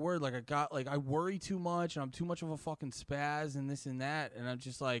a better word, like I worry too much, and I'm too much of a fucking spaz and this and that, and I'm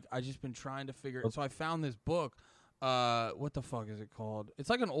just like I just been trying to figure. So I found this book. What the fuck is it called? It's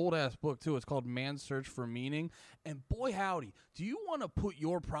like an old ass book too. It's called Man's Search for Meaning. And boy howdy, do you want to put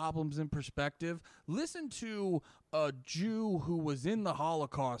your problems in perspective? Listen to a Jew who was in the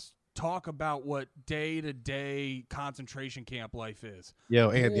Holocaust talk about what day-to-day concentration camp life is. Yo,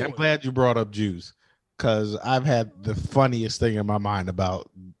 Andy, I'm glad you brought up Jews, because I've had the funniest thing in my mind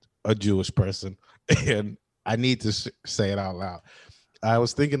about a Jewish person, and I need to say it out loud. I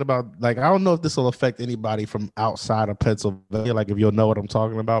was thinking about, like, I don't know if this will affect anybody from outside of Pennsylvania, like if you'll know what I'm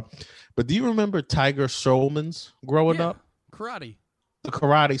talking about. But do you remember Tiger Schulman's growing up? Karate. The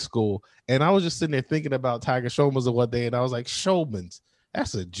karate school. And I was just sitting there thinking about Tiger Schulman's the one day, and I was like, Schulman's,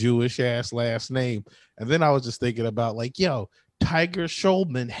 that's a Jewish ass last name. And then I was just thinking about, like, yo, Tiger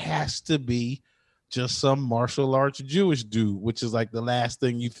Schulman has to be just some martial arts Jewish dude, which is like the last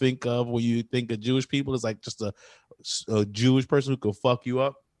thing you think of when you think of Jewish people, is like just a Jewish person who could fuck you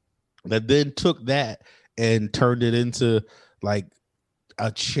up. That then took that and turned it into like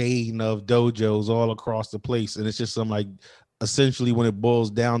a chain of dojos all across the place. And it's just some, like, essentially when it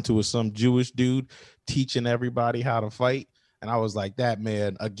boils down to, is some Jewish dude teaching everybody how to fight. And I was like, that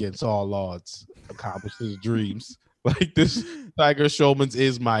man, against all odds, accomplished his dreams. Like, this Tiger Schulman's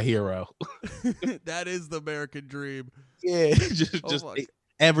is my hero. That is the American dream. Yeah, just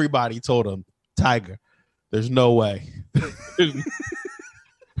everybody told him, Tiger, there's no way.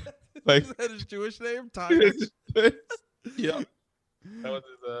 Like, is that his Jewish name? Tiger. Yeah. That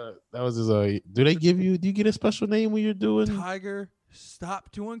was his do you get a special name when you're doing Tiger?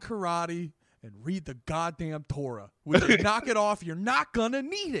 Stop doing karate and read the goddamn Torah. When you knock it off, you're not gonna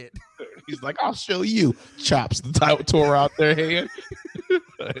need it. He's like, I'll show you. Chops the Torah out their hand.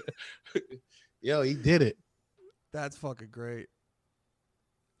 Yo, he did it. That's fucking great.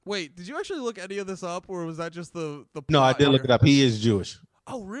 Wait, did you actually look any of this up, or was that just the No, I did look it up. He is Jewish.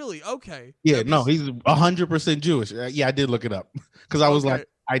 Oh, really? Okay. Yeah, no, he's 100% Jewish. Yeah, I did look it up because I was like,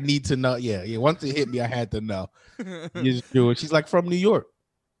 I need to know. Yeah. Once it hit me, I had to know. He's Jewish. He's like from New York.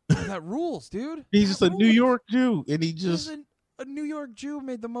 That rules, dude. He's just a New York Jew, and he just a New York Jew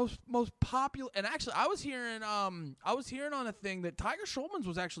made the most popular. And actually, I was hearing on a thing that Tiger Schulman's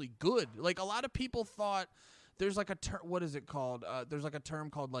was actually good. Like, a lot of people thought. There's like a term. What is it called? There's like a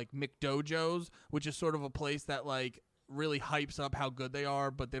term called like McDojos, which is sort of a place that like really hypes up how good they are,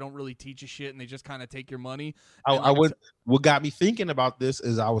 but they don't really teach you shit, and they just kind of take your money. What got me thinking about this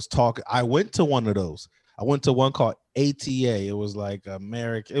is I went to one of those. I went to one called ATA. It was like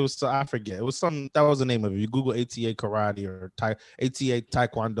American. It was I forget. It was some that was the name of it. You Google ATA karate or ATA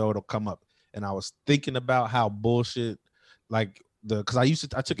taekwondo, it'll come up. And I was thinking about how bullshit like because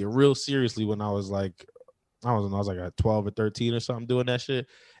I took it real seriously when I was like I was like at 12 or 13 or something doing that shit.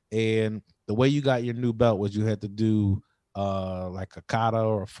 And the way you got your new belt was you had to do like a kata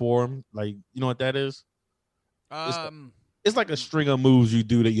or a form. Like you know what that is? It's like a string of moves you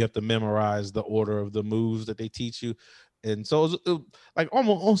do that you have to memorize the order of the moves that they teach you. And so it was like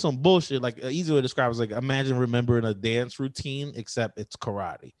almost on some bullshit. Like an easy way to describe it is like imagine remembering a dance routine, except it's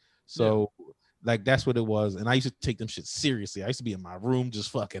karate. So like that's what it was. And I used to take them shit seriously. I used to be in my room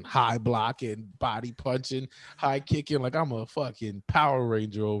just fucking high blocking, body punching, high kicking, like I'm a fucking Power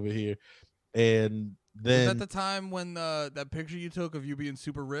Ranger over here. And then was that the time when that picture you took of you being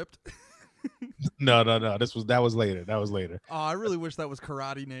super ripped? No. That was later. That was later. Oh, I really wish that was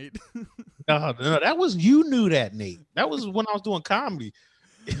karate, Nate. No, that was you knew that, Nate. That was when I was doing comedy.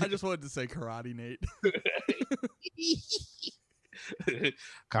 I just wanted to say karate, Nate.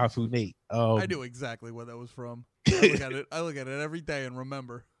 Kung Fu Nate. I knew exactly where that was from. I look at it every day and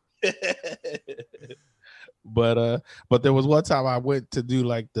remember. But there was one time I went to do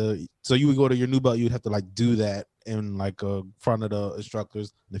like so you would go to your new belt, you'd have to like do that in like front of the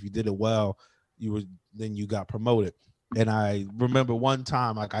instructors, and if you did it well, then you got promoted. And I remember one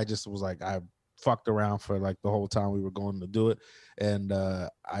time like I just was like I fucked around for like the whole time we were going to do it, and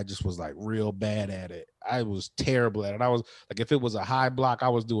I just was like real bad at it. I was terrible at it. I was like, if it was a high block, I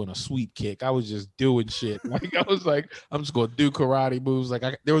was doing a sweep kick. I was just doing shit. Like I was like, I'm just gonna do karate moves. Like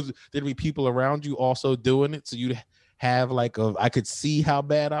there'd be people around you also doing it, so you'd have like I could see how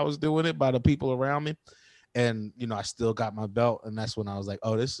bad I was doing it by the people around me, and you know I still got my belt, and that's when I was like,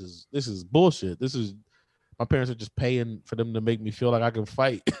 oh, this is bullshit. This is my parents are just paying for them to make me feel like I can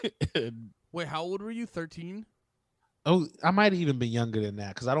fight. Wait, how old were you? 13? Oh, I might have even been younger than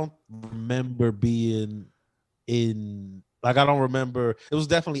that because I don't remember being in like I don't remember. It was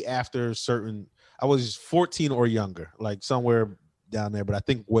definitely after certain. I was 14 or younger, like somewhere down there, but I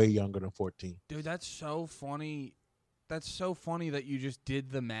think way younger than 14. Dude, that's so funny. That's so funny that you just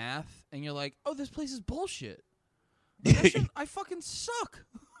did the math and you're like, oh, this place is bullshit. I fucking suck.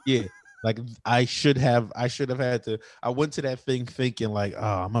 Yeah. Like I should have had to. I went to that thing thinking like,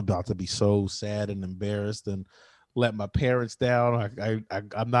 oh, I'm about to be so sad and embarrassed and let my parents down.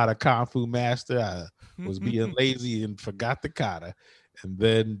 I'm not a kung fu master. I was being lazy and forgot the kata, and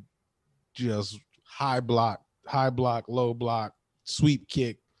then just high block, low block, sweep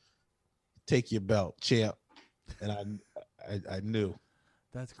kick, take your belt, champ. And I knew.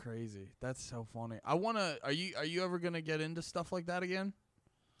 That's crazy. That's so funny. I wanna. Are you ever gonna get into stuff like that again?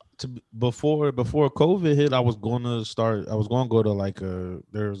 Before COVID hit, I was going to go to like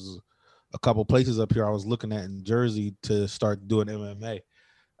there's a couple places up here I was looking at in Jersey to start doing MMA.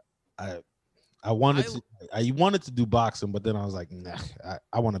 I wanted to do boxing, but then I was like, nah,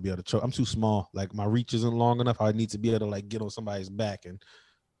 I want to be able to choke. I'm too small. Like my reach isn't long enough. I need to be able to like get on somebody's back and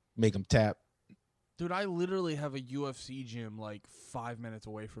make them tap. Dude, I literally have a UFC gym like 5 minutes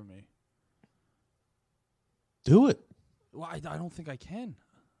away from me. Do it. Well, I don't think I can.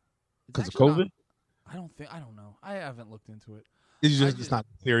 Because of COVID? I don't know. I haven't looked into it. It's not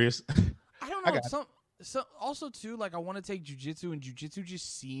serious. I don't know. So also too, like I want to take jiu-jitsu, and jiu-jitsu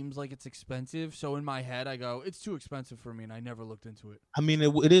just seems like it's expensive. So in my head, I go, it's too expensive for me, and I never looked into it. I mean,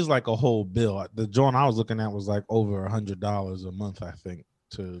 it is like a whole bill. The joint I was looking at was like over $100 a month, I think,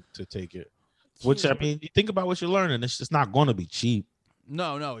 to take it. Which I mean, you think about what you're learning, it's just not going to be cheap.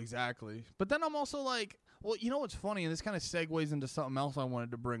 No, exactly. But then I'm also like, well, you know what's funny, and this kind of segues into something else I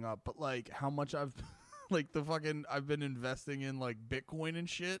wanted to bring up, but like how much I've I've been investing in like Bitcoin and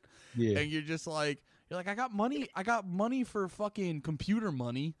shit. Yeah. And you're like, I got money for fucking computer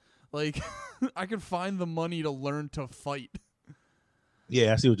money. Like I could find the money to learn to fight.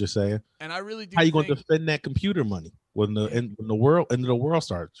 Yeah, I see what you're saying. And I really do. How you going to defend that computer money when the world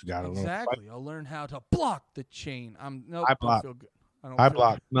starts? You gotta exactly. I'll learn how to block the chain. I block. Feel good. I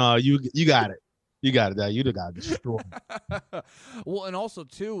block. Good. No, you got it. You got it. That you got destroyed. Well, and also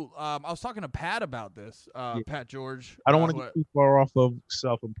too, I was talking to Pat about this. Pat George. I don't want to get too far off of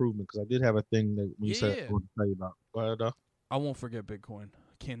self improvement because I did have a thing that we said I want to tell you about. Go ahead, I won't forget Bitcoin.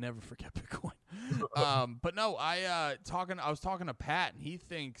 I can never forget Bitcoin. But no, I was talking to Pat, and he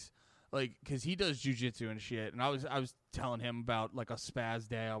thinks like because he does jujitsu and shit, and I was telling him about like a spaz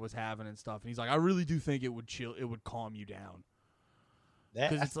day I was having and stuff, and he's like, I really do think it would calm you down.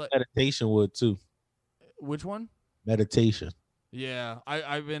 It's like meditation would too. Which one? Meditation. Yeah,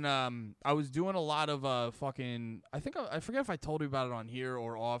 I've been I was doing a lot of fucking I forget if I told you about it on here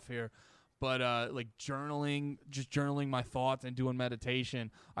or off here, But like just journaling my thoughts and doing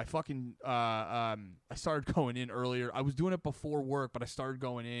meditation. I started going in earlier. I was doing it before work, but I started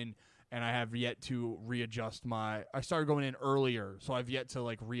going in, and I have yet to readjust I started going in earlier, so I've yet to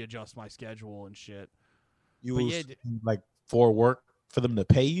like readjust my schedule and shit. You But was yeah, like for work for them to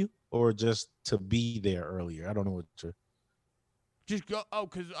pay you, or just to be there earlier? I don't know what you're. just go. Oh,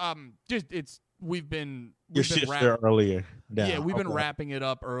 because we've been Your shift there earlier. Yeah, we've been Okay. wrapping it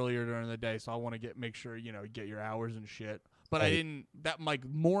up earlier during the day, so I want to make sure get your hours and shit. But I Right. didn't. That like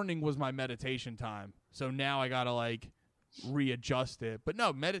morning was my meditation time, so now I gotta like readjust it. But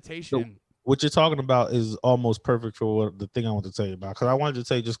no, meditation. What you're talking about is almost perfect for what the thing I want to tell you about. Because I wanted to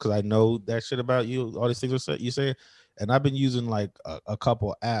tell you just because I know that shit about you, all these things you say, and I've been using like a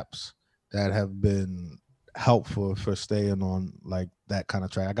couple apps that have been helpful for staying on like that kind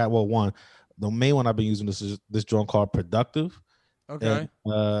of track. I got one. The main one I've been using is this joint called Productive. Okay,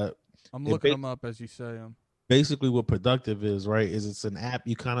 And I'm it looking them up as you say them. basically what Productive is, right, is it's an app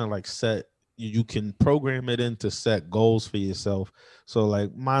you kind of like set. You can program it in to set goals for yourself. So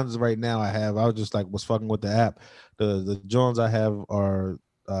like mine's right now, I was just like was fucking with the app. The Jones I have are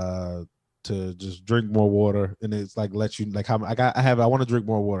to just drink more water, and it's like let you like how I want to drink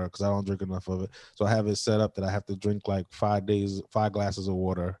more water because I don't drink enough of it. So I have it set up that I have to drink like 5 glasses of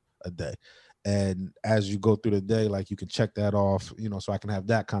water a day. And as you go through the day, like you can check that off, so I can have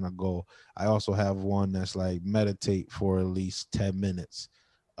that kind of goal. I also have one that's like meditate for at least 10 minutes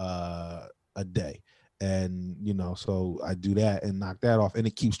a day. And so I do that and knock that off, and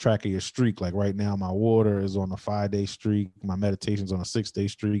it keeps track of your streak. Like right now my water is on a 5-day streak, my meditation's on a 6-day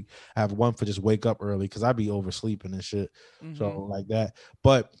streak. I have one for just wake up early because I be oversleeping and shit. Mm-hmm. So like that,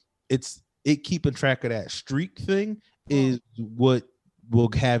 but it keeping track of that streak thing is what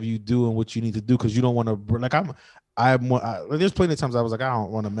will have you doing what you need to do, because you don't want to like there's plenty of times I was like I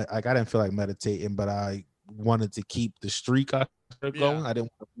don't want to like I didn't feel like meditating, but I wanted to keep the streak going. I didn't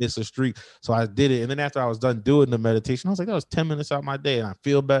want to miss a streak, so I did it. And then after I was done doing the meditation, I was like, that was 10 minutes out of my day and I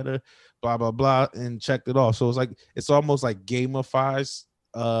feel better, blah blah blah, and checked it off. So it's like it's almost like gamifies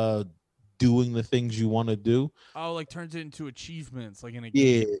doing the things you want to do. Oh, like turns it into achievements, like in a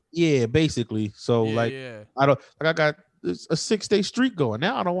game. Yeah, basically. So Yeah. I got a 6-day streak going.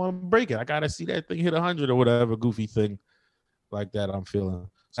 Now I don't want to break it. I gotta see that thing hit 100 or whatever goofy thing like that I'm feeling.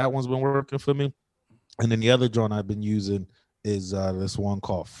 So that one's been working for me. And then the other joint I've been using is this one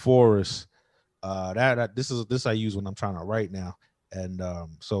called Forest. This I use when I'm trying to write now. And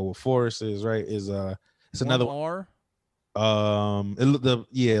so what Forest is, right, is it's another R.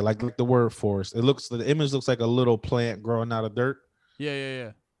 like the word forest. The image looks like a little plant growing out of dirt.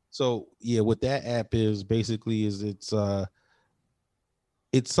 Yeah. So yeah, what that app is basically is it's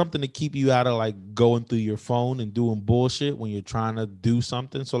something to keep you out of like going through your phone and doing bullshit when you're trying to do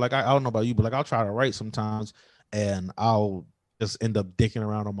something. So like I don't know about you, but like I'll try to write sometimes and I'll just end up dicking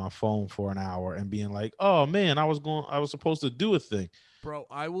around on my phone for an hour and being like, oh man, I was supposed to do a thing. Bro,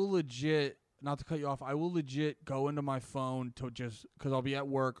 I will legit, not to cut you off, I will legit go into my phone to just, because I'll be at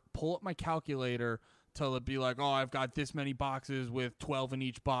work, pull up my calculator till it be like, oh, I've got this many boxes with 12 in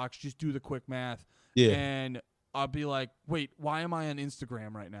each box. Just do the quick math. Yeah. And I'll be like, wait, why am I on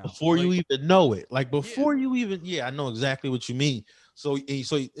Instagram right now? Before you even know it. Like before you even, I know exactly what you mean. So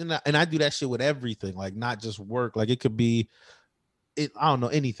and I do that shit with everything, like not just work. Like it could be, I don't know,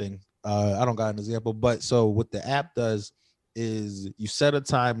 anything. I don't got an example, but so what the app does is you set a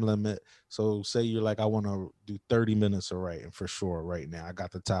time limit. So say you're like, I want to do 30 minutes of writing for sure right now. I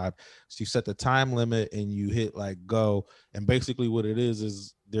got the time. So you set the time limit and you hit like go. And basically what it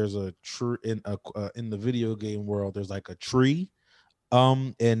is there's a tree in the video game world, there's like a tree.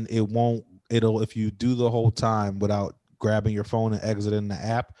 And it'll if you do the whole time without grabbing your phone and exiting the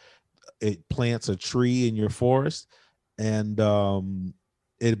app, it plants a tree in your forest. And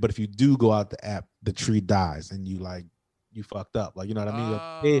but if you do go out the app, the tree dies and you fucked up. Like, you know what I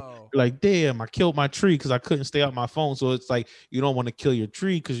mean? Oh. You're like, damn, I killed my tree because I couldn't stay off my phone. So it's like you don't want to kill your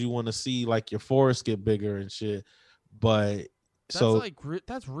tree because you want to see like your forest get bigger and shit. But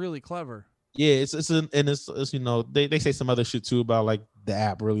that's really clever. Yeah, it's they say some other shit too about like the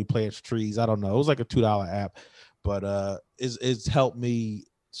app really plants trees. I don't know. It was like a $2 app, but it's helped me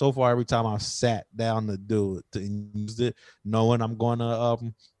so far every time I've sat down to do it, to use it, knowing I'm gonna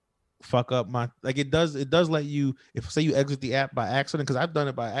fuck up my, like it does let you, if say you exit the app by accident, because I've done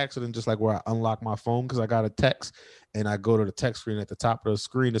it by accident, just like where I unlock my phone because I got a text and I go to the text screen at the top of the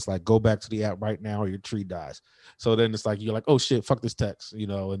screen, it's like go back to the app right now or your tree dies. So then it's like you're like, oh shit, fuck this text, and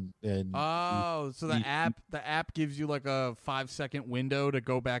so the app gives you like a 5-second window to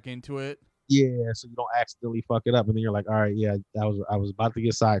go back into it. Yeah, so you don't accidentally fuck it up, and then you're like, all right, yeah, I was about to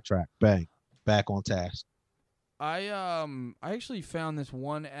get sidetracked. Bang, back on task. I actually found this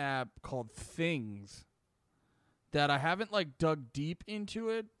one app called Things that I haven't like dug deep into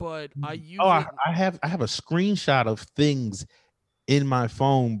it, but I use Oh, it. I have a screenshot of Things in my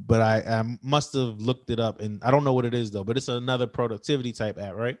phone, but I must have looked it up, and I don't know what it is though. But it's another productivity type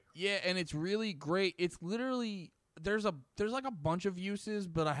app, right? Yeah, and it's really great. It's literally there's like a bunch of uses,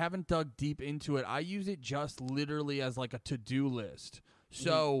 but I haven't dug deep into it. I use it just literally as like a to-do list.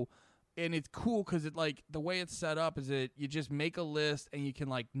 So, and it's cool because it like the way it's set up is you just make a list and you can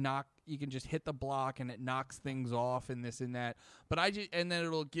like you can just hit the block and it knocks things off and this and that. But and then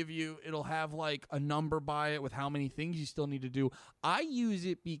it'll have like a number by it with how many things you still need to do. I use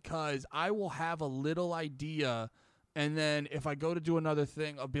it because I will have a little idea, and then if I go to do another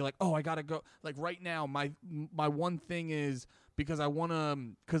thing, I'll be like, oh, I gotta go. Like right now, my one thing is because I want to,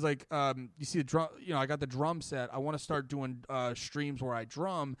 because like you see the drum, I got the drum set. I want to start doing streams where I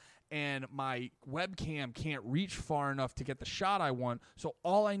drum, and my webcam can't reach far enough to get the shot I want. So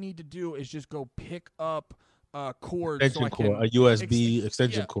all I need to do is just go pick up cords, Extension so I can cord, a USB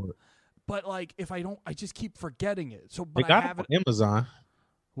extension cord. But like if I don't, I just keep forgetting it. So They but got I have it it. on Amazon.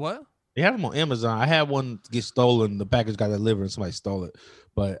 What? They have them on Amazon. I had one get stolen. The package got delivered and somebody stole it.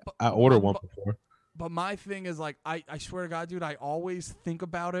 But I ordered one before. But my thing is like I swear to God, dude, I always think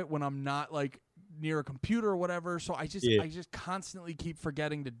about it when I'm not like near a computer or whatever. So I just constantly keep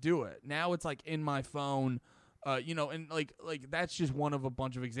forgetting to do it. Now it's like in my phone, and like that's just one of a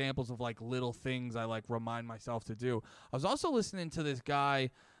bunch of examples of like little things I like remind myself to do. I was also listening to this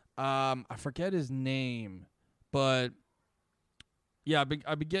guy, I forget his name, but yeah,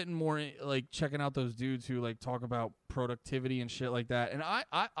 I've been getting more like checking out those dudes who like talk about productivity and shit like that. And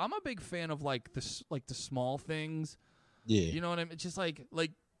I'm a big fan of like the small things. Yeah, you know what I mean. It's just like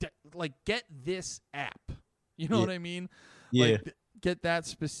get this app. You know what I mean? Yeah. Like, get that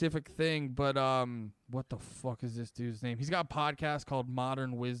specific thing. But what the fuck is this dude's name? He's got a podcast called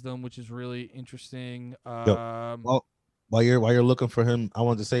Modern Wisdom, which is really interesting. Well, while you're looking for him, I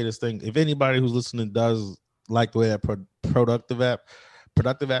wanted to say this thing. If anybody who's listening does like the way that productive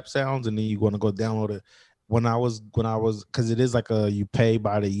app sounds, and then you want to go download it. When I was, because it is like you pay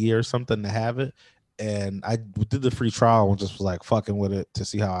by the year or something to have it, and I did the free trial and just was like fucking with it to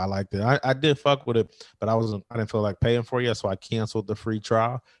see how I liked it. I did fuck with it, but I didn't feel like paying for it yet, so I canceled the free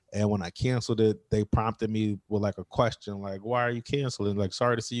trial. And when I canceled it, they prompted me with like a question, like, "Why are you canceling?" Like,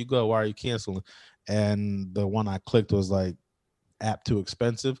 "Sorry to see you go. Why are you canceling?" And the one I clicked was like, app too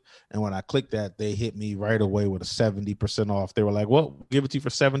expensive. And when I clicked that, they hit me right away with a 70% off. They were like, well, give it to you for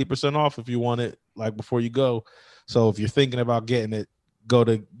 70% off if you want it, like before you go. So if you're thinking about getting it, go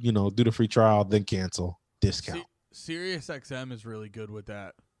to, do the free trial, then cancel, discount. SiriusXM is really good with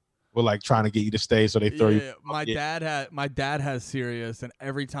that. We're like trying to get you to stay, so they throw you. My dad has Sirius, and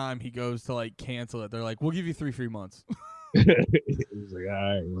every time he goes to like cancel it, they're like, we'll give you 3 free months. He's like, all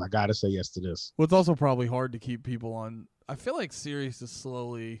right, well, I gotta say yes to this. Well, it's also probably hard to keep people on. I feel like Sirius is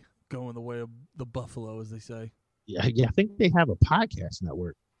slowly going the way of the buffalo, as they say. Yeah, I think they have a podcast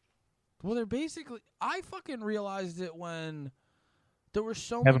network. Well, they're basically. I fucking realized it when there were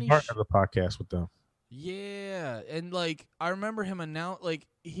so many. Kevin Hart has a podcast with them. Yeah, and like I remember him like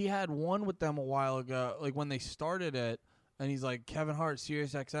he had one with them a while ago, like when they started it, and he's like Kevin Hart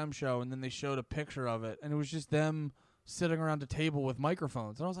SiriusXM show, and then they showed a picture of it, and it was just them sitting around a table with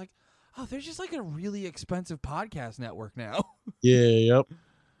microphones, and I was like, oh, there's just like a really expensive podcast network now. Yeah.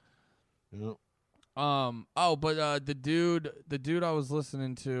 Yep. But the dude I was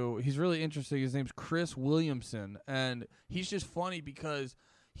listening to, he's really interesting. His name's Chris Williamson, and he's just funny because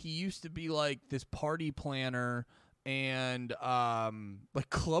he used to be like this party planner and like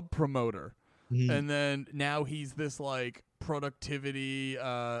club promoter, and then now he's this like productivity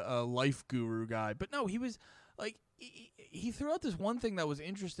life guru guy. But no, he was like he threw out this one thing that was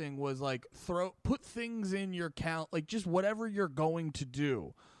interesting, was like put things in your like just whatever you're going to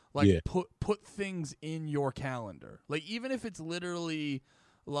do. Like put things in your calendar. Like even if it's literally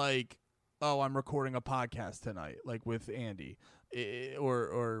like, oh, I'm recording a podcast tonight, like with Andy,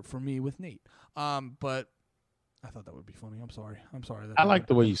 or for me with Nate. But I thought that would be funny. I'm sorry. I like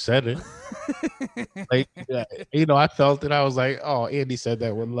the way you said it. Like, I felt it. I was like, oh, Andy said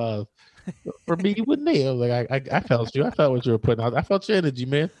that with love. For me, with Nate, I was like, I felt you. I felt what you were putting out. I felt your energy,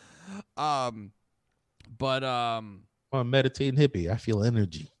 man. I'm a meditating hippie. I feel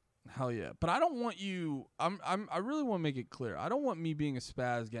energy. Hell yeah. But I don't want you I really want to make it clear. I don't want me being a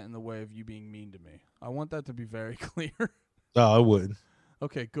spaz get in the way of you being mean to me. I want that to be very clear. Oh, I wouldn't.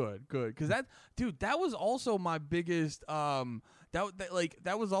 Okay, good. Cuz that was also my biggest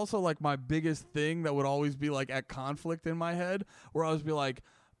that was also like my biggest thing that would always be like at conflict in my head, where I was be like,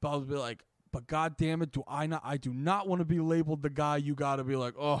 but God damn it, I do not want to be labeled the guy you got to be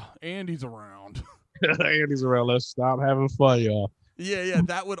like, oh, Andy's around. Andy's around. Let's stop having fun, y'all. Yeah,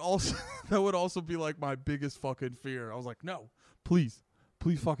 that would also be like my biggest fucking fear. I was like, no, please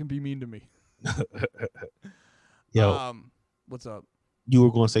fucking be mean to me. Yo, what's up? You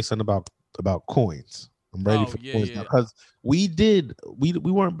were going to say something about coins. I'm ready for coins now, because we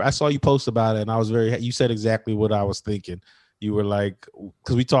weren't. I saw you post about it, and I was you said exactly what I was thinking. You were like,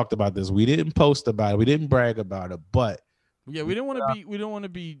 because we talked about this. We didn't post about it. We didn't brag about it, but yeah, we didn't want to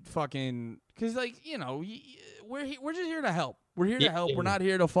be fucking, because like, you know, we're just here to help. We're here to help. We're not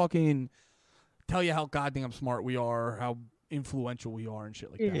here to fucking tell you how goddamn smart we are, how influential we are, and shit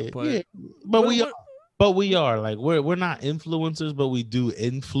like that. But we are like we're not influencers, but we do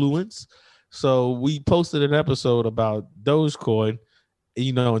influence. So we posted an episode about Dogecoin.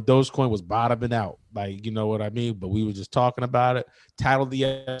 You know, and Dogecoin was bottoming out, like, you know what I mean? But we were just talking about it. Titled the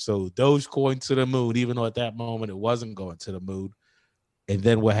episode Dogecoin to the moon, even though at that moment it wasn't going to the moon. And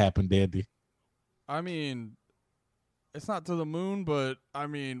then what happened, Andy? I mean, it's not to the moon, but I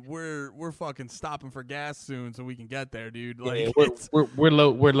mean, we're fucking stopping for gas soon so we can get there, dude. Like, we're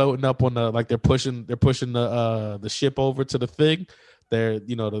loading up on the, like, they're pushing the ship over to the thing. They're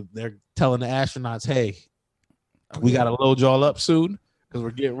telling the astronauts, hey, we got to load y'all up soon, because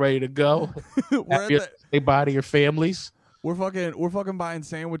we're getting ready to go. Say bye to your families. We're fucking buying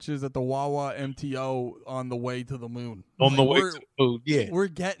sandwiches at the Wawa MTO on the way to the moon. On the way to the moon, yeah. We're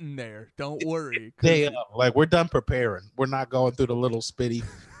getting there. Don't worry. Like, we're done preparing. We're not going through the little spitty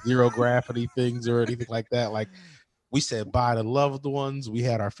zero gravity things or anything like that. Like, we said bye to loved ones. We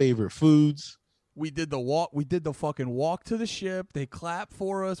had our favorite foods. We did the walk. We did the fucking walk to the ship. They clapped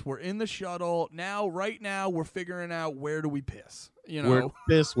for us. We're in the shuttle now. Right now, we're figuring out where do we piss. You know,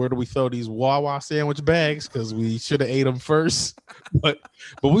 where do we throw these Wawa sandwich bags? Because we should have ate them first. but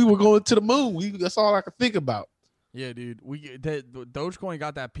we were going to the moon. That's all I could think about. Yeah, dude. Dogecoin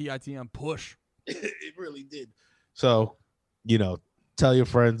got that PITM push. It really did. So, tell your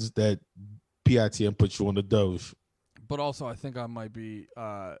friends that PITM put you on the Doge. But also, I think I might be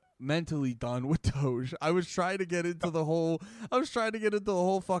mentally done with Doge. I was trying to get into the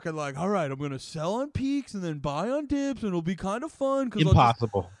whole fucking, like, all right, I'm gonna sell on peaks and then buy on dips, and it'll be kind of fun.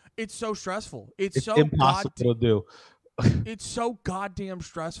 Impossible. It's so stressful. It's so impossible to do. It's so goddamn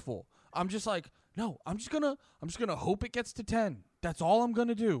stressful. I'm just like, no, I'm just gonna hope it gets to 10. That's all I'm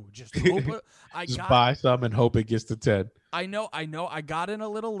gonna do. Just hope it. Buy some and hope it gets to 10. I know. I got in a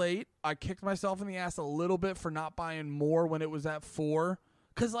little late. I kicked myself in the ass a little bit for not buying more when it was at 4.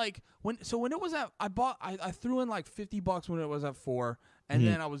 Cause like when it was at, I threw in like $50 when it was at 4, and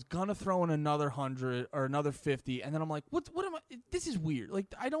then I was gonna throw in another 100 or another 50, and then I'm like, what am I? This is weird. Like,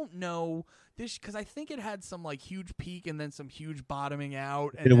 I don't know this, because I think it had some like huge peak and then some huge bottoming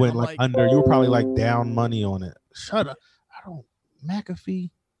out, and it went like under. You were probably like down money on it. Shut up. I don't.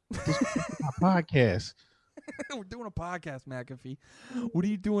 McAfee. This is my podcast. We're doing a podcast, McAfee. What are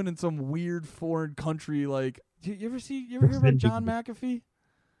you doing in some weird foreign country? Like, you ever hear about John McAfee?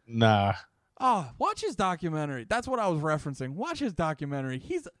 Nah. Oh, watch his documentary. That's what I was referencing. Watch his documentary.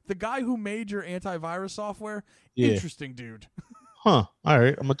 He's the guy who made your antivirus software. Yeah. Interesting dude. Huh. All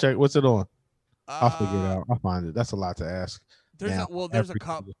right. I'm gonna check. What's it on? I'll figure it out. I'll find it. That's a lot to ask. There's a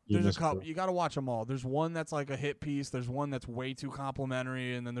couple. You got to watch them all. There's one that's like a hit piece. There's one that's way too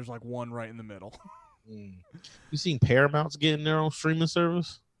complimentary, and then there's like one right in the middle. You seen Paramount's getting their own streaming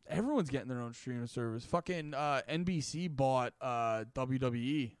service? Everyone's getting their own streaming service. Fucking NBC bought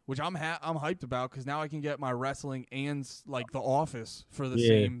WWE, which I'm hyped about, because now I can get my wrestling and like The Office for the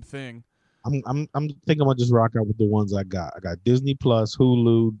same thing. I'm thinking I'm gonna just rock out with the ones I got. I got Disney Plus,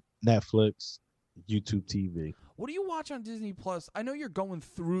 Hulu, Netflix, YouTube TV. What do you watch on Disney Plus? I know you're going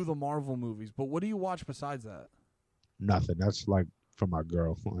through the Marvel movies, but what do you watch besides that? Nothing. That's like for my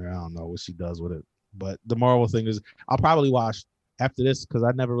girl. I don't know what she does with it. But the Marvel thing is, I'll probably watch after this, because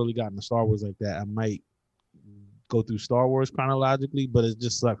I never really got into Star Wars like that. I might go through Star Wars chronologically, but it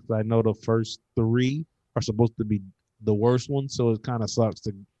just sucks. I know the first 3 are supposed to be the worst ones, so it kind of sucks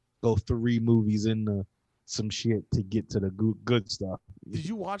to go 3 movies into some shit to get to the good stuff. Did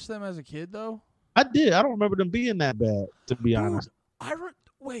you watch them as a kid, though? I did. I don't remember them being that bad, to be honest.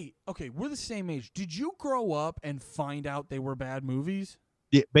 Wait, okay, we're the same age. Did you grow up and find out they were bad movies?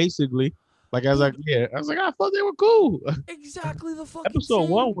 Yeah, basically. Like, I was like, I thought they were cool. Exactly the fucking Episode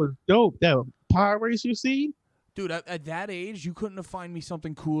 1 was dope. That pod race you seen? Dude, at that age, you couldn't have find me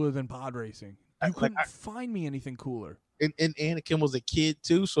something cooler than pod racing. You couldn't find me anything cooler. And Anakin was a kid,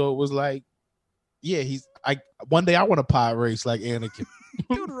 too, so it was like, yeah, I one day I want to pod race like Anakin.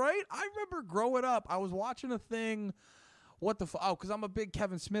 Dude, right? I remember growing up, I was watching a thing. Because I'm a big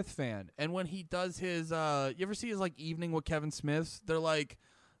Kevin Smith fan, and when he does his, you ever see his like evening with Kevin Smith's? They're like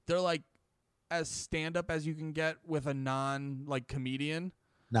as stand up as you can get with a non like comedian.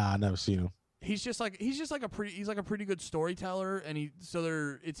 Nah, I never seen him. He's like a pretty good storyteller, and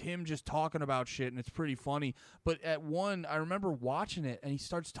it's him just talking about shit, and it's pretty funny. But at one, I remember watching it, and he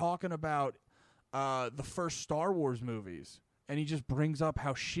starts talking about the first Star Wars movies, and he just brings up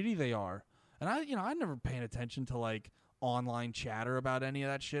how shitty they are. And I never paying attention to like online chatter about any of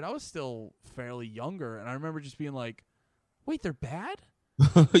that shit. I was still fairly younger, and I remember just being like, "Wait, they're bad?"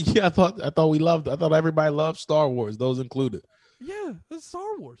 Yeah, I thought everybody loved Star Wars, those included. Yeah, it's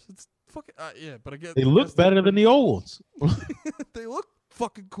Star Wars. It's fucking yeah, but I guess they look better than the old ones. They look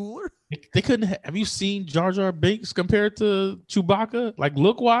fucking cooler. They couldn't. Have you seen Jar Jar Binks compared to Chewbacca? Like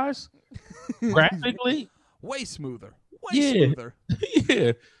look wise, graphically, way smoother. Smoother.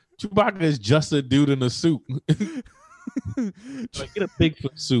 Yeah, Chewbacca is just a dude in a suit. Like get a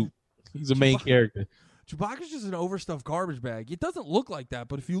Bigfoot suit. He's a main character. Chewbacca's just an overstuffed garbage bag. It doesn't look like that,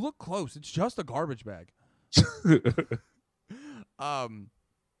 but if you look close, it's just a garbage bag. The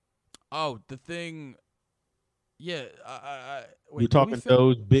thing. Yeah, wait, we're talking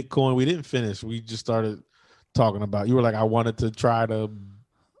those Bitcoin. We didn't finish. We just started talking about. You were like, I wanted to try to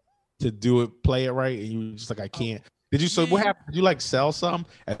do it, play it right, and you were just like, I can't. Did you? So what happened? Did you like sell some,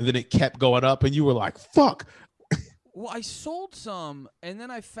 and then it kept going up, and you were like, fuck. Well, I sold some, and then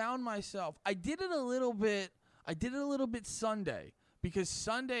I found myself. I did it a little bit Sunday, because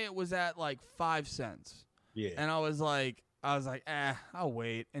Sunday it was at like 5 cents. Yeah. And I was like, I'll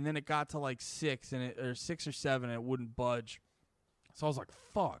wait. And then it got to like 6 or 6 or 7, and it wouldn't budge. So I was like,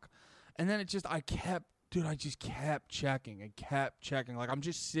 fuck. And then I just kept checking and kept checking. Like I'm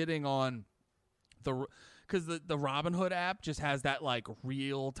just sitting on because the Robinhood app just has that like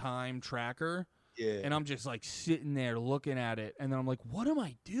real time tracker. Yeah. And I'm just like sitting there looking at it, and then I'm like, what am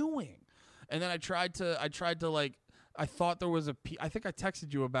I doing? And then I tried to like, I thought there was I think I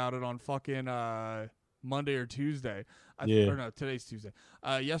texted you about it on fucking Monday or Tuesday. Or no, today's Tuesday.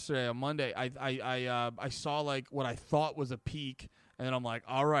 Yesterday on Monday, I saw like what I thought was a peak, and then I'm like,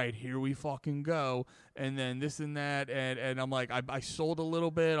 all right, here we fucking go. And then this and that, and I'm like, I sold a little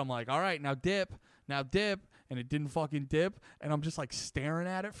bit. I'm like, all right, now dip. And it didn't fucking dip, and I'm just like staring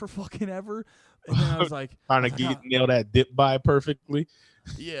at it for fucking ever. And then I was like, trying to nail that dip buy perfectly.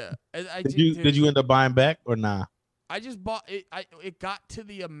 Yeah. Did you end up buying back or nah? I just bought it. It got to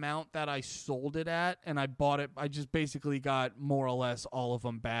the amount that I sold it at, and I bought it. I just basically got more or less all of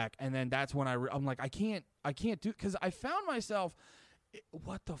them back, and then that's when I'm like, I can't do, because I found myself.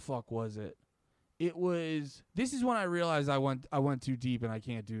 What the fuck was it? This is when I realized I went too deep, and I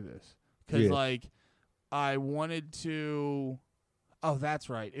can't do this, because like I wanted to. Oh, that's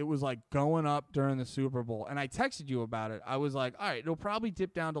right. It was like going up during the Super Bowl, and I texted you about it. I was like, all right, it'll probably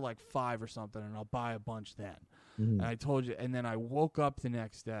dip down to like 5 or something, and I'll buy a bunch then. Mm-hmm. And I told you, and then I woke up the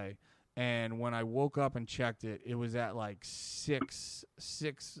next day, and when I woke up and checked it, it was at like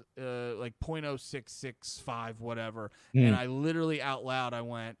 0.0665, whatever. And I literally out loud, I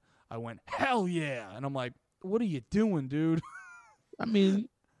went, hell yeah. And I'm like, what are you doing, dude? I mean,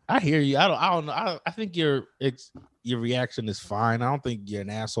 I hear you. I don't know. I think your reaction is fine. I don't think you're an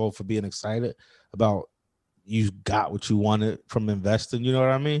asshole for being excited about you got what you wanted from investing. You know what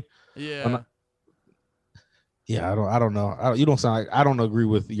I mean? Yeah. Yeah, I don't know. You don't sound like, I don't agree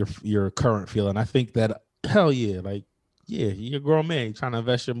with your current feeling. I think that hell yeah, like you're a grown man, you're trying to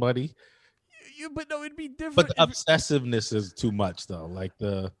invest your money. But no, it'd be different. But the obsessiveness is too much though. Like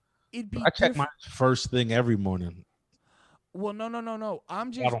I check my first thing every morning. Well, no. I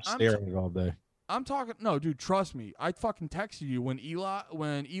don't stare at it all day. I'm talking. No, dude, trust me. I fucking texted you when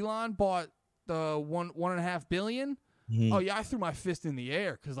Elon bought the $1.5 billion. Mm-hmm. Oh yeah, I threw my fist in the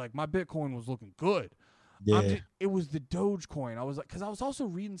air because like my Bitcoin was looking good. Yeah. It was the Dogecoin. I was like, because I was also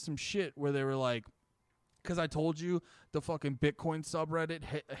reading some shit where they were like, because I told you the fucking Bitcoin subreddit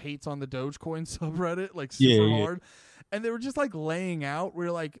hates on the Dogecoin subreddit like super hard. And they were just like laying out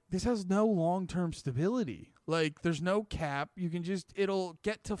where like, this has no long-term stability. Like there's no cap. You can it'll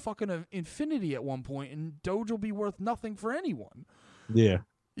get to fucking infinity at one point, and Doge will be worth nothing for anyone. Yeah.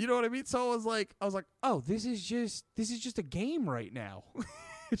 You know what I mean? So I was like, oh, this is just a game right now.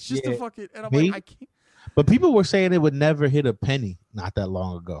 It's just a fucking, and I'm like, I can't. But people were saying it would never hit a penny not that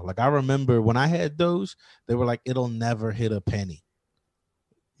long ago. Like I remember when I had Doge, they were like, it'll never hit a penny.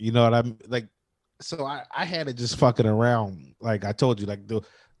 You know what I mean? Like, so I had it just fucking around. Like I told you, like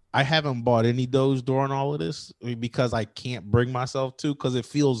I haven't bought any Doge during all of this because I can't bring myself to, because it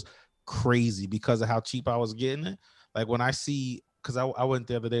feels crazy because of how cheap I was getting it. Like when I see, because I went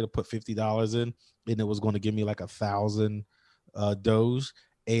the other day to put $50 in, and it was going to give me like 1,000 Doge,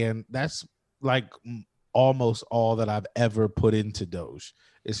 and that's like almost all that I've ever put into Doge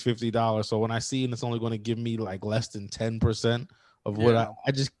is $50. So when I see and it's only going to give me like less than 10% of what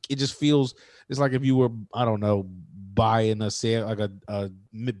I just, it just feels, it's like if you were, I don't know, buying a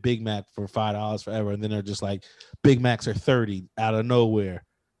Big Mac for $5 forever, and then they're just like Big Macs are 30 out of nowhere.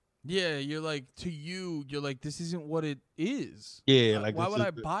 Yeah, you're like, to you, you're like, this isn't what it is. Yeah, like why would I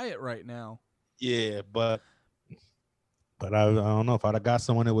buy it right now? Yeah, but I don't know, if I'd have got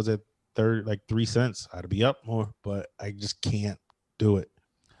someone that was at 3 cents, I'd be up more, but I just can't do it.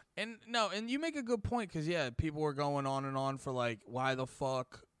 And you make a good point, because people were going on and on for like, why the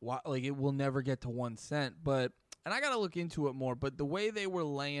fuck, why, like, it will never get to 1 cent, but, and I gotta look into it more, but the way they were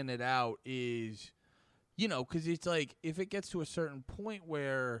laying it out is, because it's like, if it gets to a certain point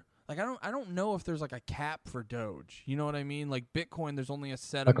where, like, I don't know if there's like a cap for Doge, you know what I mean? Like Bitcoin, there's only a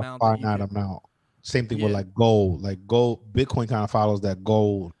set like amount. A finite amount. Same thing with like gold. Like gold, Bitcoin kind of follows that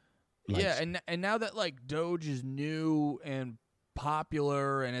gold. Like, yeah, and now that like Doge is new and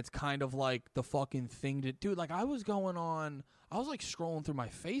popular, and it's kind of like the fucking thing to do. Like I was like scrolling through my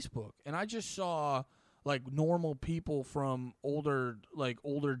Facebook, and I just saw like normal people from older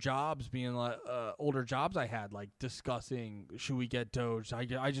jobs being like older jobs I had, like discussing, should we get Doge? I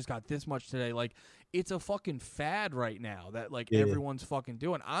just got this much today. Like it's a fucking fad right now that like everyone's fucking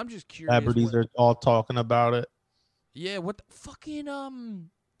doing. I'm just curious. Celebrities are all talking about it. Yeah, what the fucking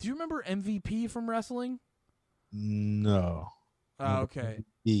do you remember MVP from wrestling? No. Okay.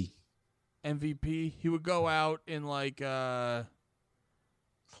 MVP. He would go out in like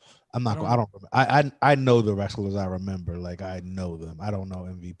I'm not. I don't remember. I know the wrestlers. I remember. Like I know them. I don't know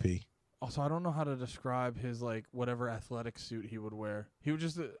MVP. Also, I don't know how to describe his like whatever athletic suit he would wear. He would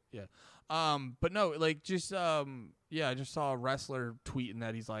just but no, like just I just saw a wrestler tweeting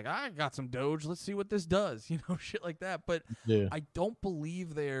that he's like, I got some Doge. Let's see what this does. Shit like that. But I don't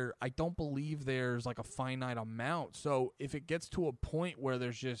believe there's like a finite amount. So if it gets to a point where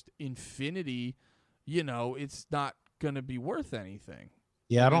there's just infinity, it's not gonna be worth anything.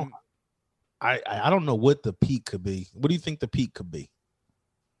 Yeah, I don't know what the peak could be. What do you think the peak could be?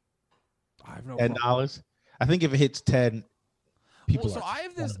 I have no $10. I think if it hits 10, people. Well, so I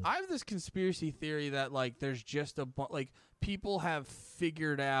have this conspiracy theory that like there's just like people have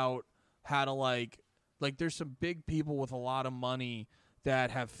figured out how to like there's some big people with a lot of money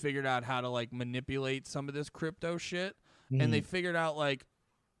that have figured out how to like manipulate some of this crypto shit, and they figured out like,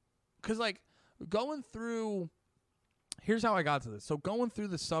 because like going through. Here's how I got to this. So going through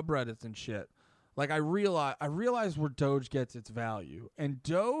the subreddits and shit, like I realize where Doge gets its value, and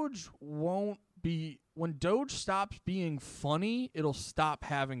Doge won't be, when Doge stops being funny, it'll stop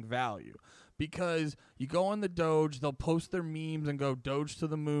having value, because you go on the Doge, they'll post their memes and go Doge to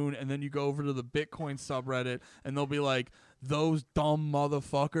the moon, and then you go over to the Bitcoin subreddit and they'll be like, those dumb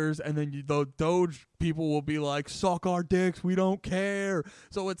motherfuckers, and then the Doge people will be like, suck our dicks, we don't care.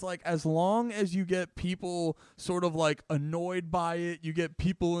 So it's like, as long as you get people sort of like annoyed by it, you get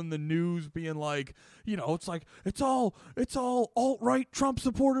people in the news being like, it's like it's all alt-right Trump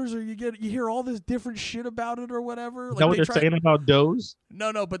supporters, or you hear all this different shit about it or whatever. Is that what they're saying about Doge?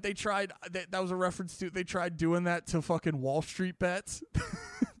 No, but they tried. That was a reference to, they tried doing that to fucking Wall Street bets.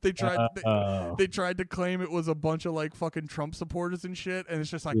 They tried. They tried to claim it was a bunch of like fucking Trump supporters and shit, and it's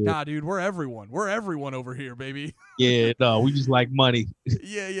just like, nah, dude, we're everyone. We're everyone over here, baby. Yeah, no, we just like money.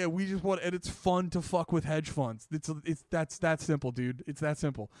 yeah, we just want, and it's fun to fuck with hedge funds. That's that simple, dude. It's that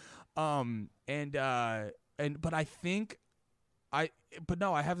simple. But I think. I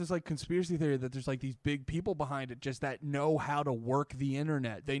have this like conspiracy theory that there's like these big people behind it just that know how to work the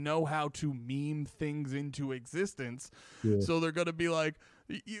internet. They know how to meme things into existence. Yeah. So they're going to be like,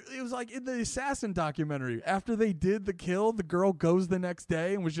 it was like in the Assassin documentary, after they did the kill, the girl goes the next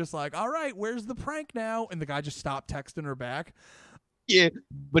day and was just like, all right, where's the prank now? And the guy just stopped texting her back. Yeah,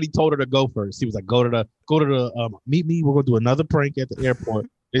 but he told her to go first. He was like, go to the meet me. We're going to do another prank at the airport.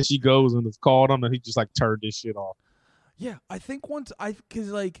 Then she goes and it's called on, and he just like turned this shit off. Yeah, I think once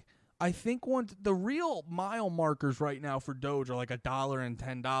the real mile markers right now for Doge are like $1 and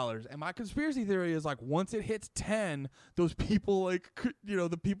 $10, and my conspiracy theory is like once it hits 10, those people like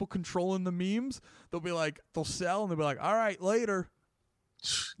the people controlling the memes, they'll be like, they'll sell and they'll be like, all right, later.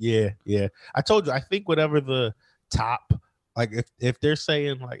 Yeah. I told you, I think whatever the top, like if they're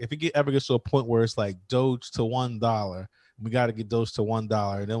saying like if it ever gets to a point where it's like Doge to $1, we got to get Doge to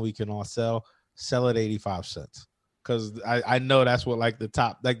 $1, and then we can all sell it 85 cents. Because I know that's what like the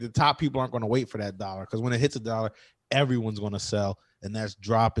top people aren't going to wait for that dollar, because when it hits $1, everyone's going to sell, and that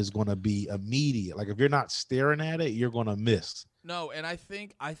drop is going to be immediate. Like if you're not staring at it, you're going to miss. No, and I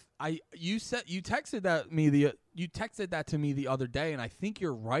think you texted that to me the other day, and I think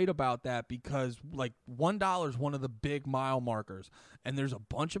you're right about that because like $1 is one of the big mile markers, and there's a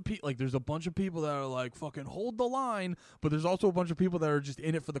bunch of people that are like fucking hold the line, but there's also a bunch of people that are just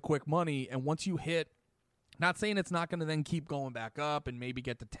in it for the quick money, and once you hit, not saying it's not going to then keep going back up and maybe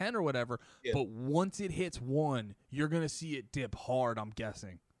get to 10 or whatever, but once it hits 1, you're going to see it dip hard, I'm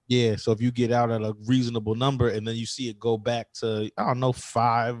guessing. Yeah, so if you get out at a reasonable number and then you see it go back to, I don't know,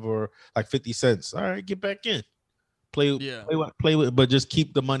 5 or like 50 cents, all right, get back in. Play with, but just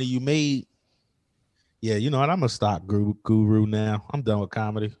keep the money you made. Yeah, you know what? I'm a stock guru now. I'm done with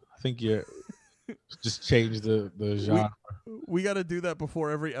comedy. I think you're just change the genre. We got to do that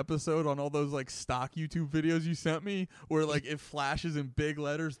before every episode on all those like stock YouTube videos you sent me where like it flashes in big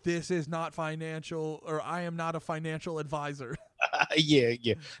letters, this is not financial, or I am not a financial advisor.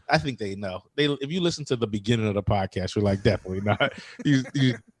 Yeah. I think they know. If you listen to the beginning of the podcast, you're like, definitely not. These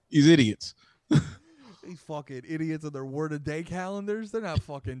idiots. These fucking idiots and their word a day calendars. They're not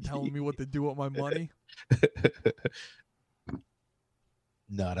fucking telling me what to do with my money.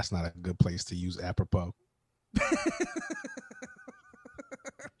 No, that's not a good place to use apropos.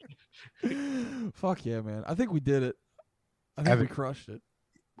 Fuck yeah, man. I think we did it. I think we crushed it.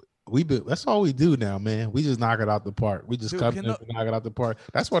 That's all we do now, man. We just knock it out the park. We just come in and knock it out the park.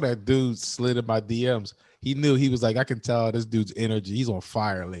 That's why that dude slid in my DMs. He knew, he was like, I can tell this dude's energy. He's on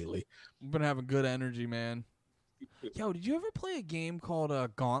fire lately. We've been having good energy, man. Yo, did you ever play a game called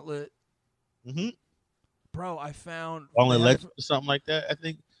Gauntlet? Mm-hmm. Bro, I found Gauntlet Legends or something like that, I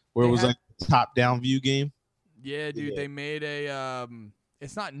think, where it was like a top-down view game. Yeah, dude, they made a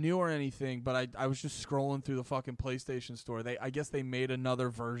it's not new or anything, but I was just scrolling through the fucking PlayStation store. I guess they made another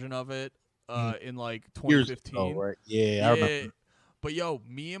version of it in like 2015. Years ago, right? Yeah, I remember. But yo,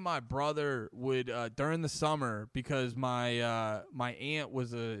 me and my brother would during the summer, because my my aunt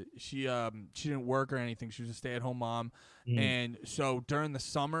was she didn't work or anything. She was a stay-at-home mom. And so during the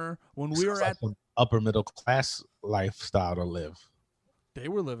summer when we were at upper middle class lifestyle to live. They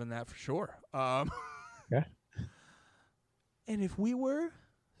were living that for sure. Yeah. And if we were,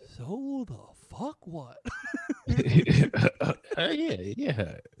 so the fuck what?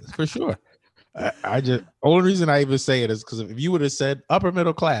 Yeah, for sure. I just, only reason I even say it is because if you would have said upper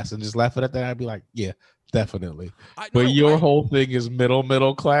middle class and just left it at that, I'd be like, yeah, definitely. Your whole thing is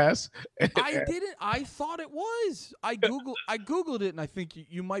middle class. I didn't. I thought it was. I googled it, and I think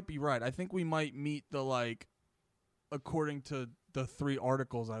you might be right. I think we might meet the like, according to the 3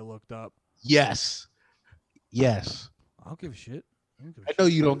 articles I looked up. Yes. I don't give a shit. I know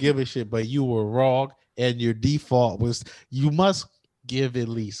you don't give a shit, but you were wrong, and your default was you must give at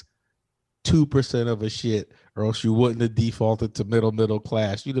least 2% of a shit, or else you wouldn't have defaulted to middle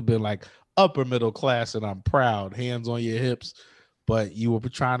class. You'd have been like upper middle class, and I'm proud, hands on your hips. But you're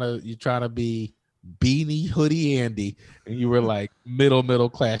trying to be beanie hoodie Andy, and you were like middle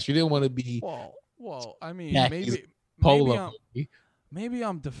class. You didn't want to be. Well, I mean, maybe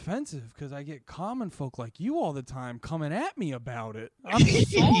I'm defensive because I get common folk like you all the time coming at me about it. I'm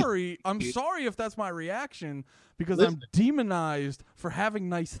sorry. I'm sorry if that's my reaction because I'm demonized for having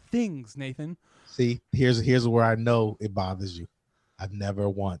nice things, Nathan. See, here's where I know it bothers you. I've never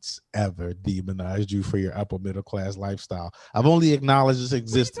once ever demonized you for your upper middle class lifestyle. I've only acknowledged its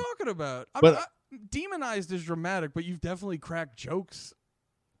existence. What are you talking about? Demonized is dramatic, but you've definitely cracked jokes.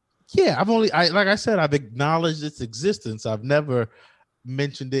 Yeah, like I said, I've acknowledged its existence. I've never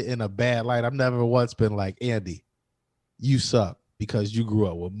mentioned it in a bad light. I've never once been like, Andy, you suck because you grew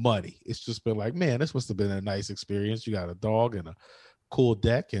up with money. It's just been like, man, this must have been a nice experience. You got a dog and a cool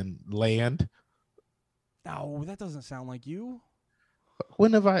deck and land. No, that doesn't sound like you.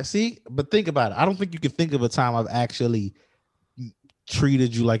 When have I but think about it. I don't think you can think of a time I've actually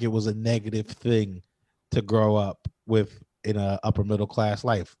treated you like it was a negative thing to grow up with in a upper middle class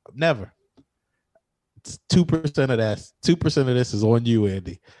life. Never. It's 2% of that. 2% of this is on you,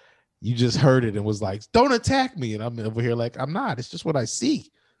 Andy. You just heard it and was like, don't attack me. And I'm over here like, I'm not. It's just what I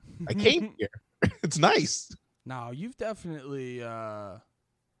see. I came here. It's nice. No, you've definitely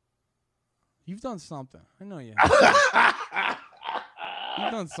you've done something. I know you.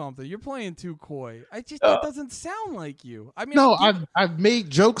 You've done something. You're playing too coy. That doesn't sound like you. I mean, no, I've made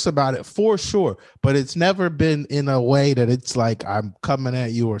jokes about it for sure, but it's never been in a way that it's like I'm coming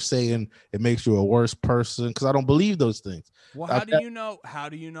at you or saying it makes you a worse person, because I don't believe those things. Well, how do you know? How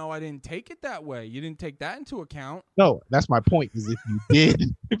do you know I didn't take it that way? You didn't take that into account. No, that's my point. Is if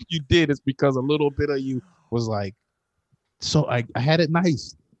you did, it's because a little bit of you was like, so I had it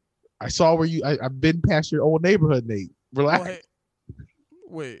nice. I saw where I've been past your old neighborhood, Nate. Relax.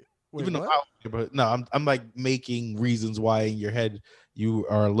 Wait, Even though what? but no, I'm like making reasons why in your head you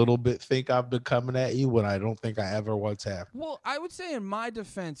are a little bit think I've been coming at you when I don't think I ever once have. Well, I would say in my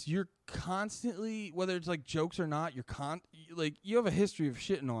defense, you're constantly, whether it's like jokes or not, like you have a history of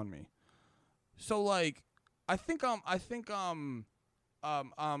shitting on me. So like, I think what's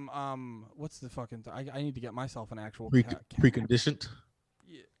the fucking? I need to get myself an actual Preconditioned.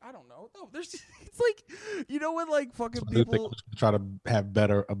 Yeah, I don't know. No, there's it's like, you know when like fucking So people try to have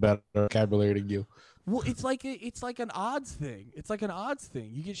a better vocabulary than you. Well, it's like an odds thing. It's like an odds thing.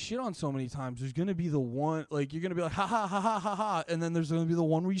 You get shit on so many times. There's gonna be the one like you're gonna be like ha ha ha ha ha ha, and then there's gonna be the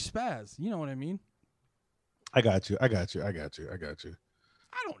one where you spaz. You know what I mean? I got you. I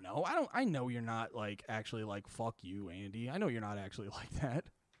don't know. I know you're not like actually like fuck you, Andy. I know you're not actually like that.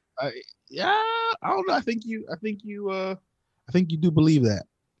 Yeah, I don't know. I think you do believe that.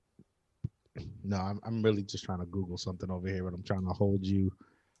 No, I'm really just trying to Google something over here, but I'm trying to hold you.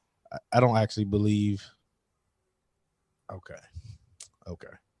 I don't actually believe. Okay.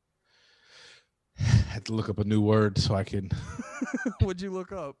 I had to look up a new word so I can. What'd you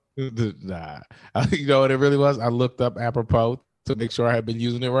look up? Nah, you know what it really was? I looked up apropos to make sure I had been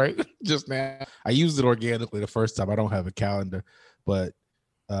using it right just now. I used it organically the first time. I don't have a calendar, but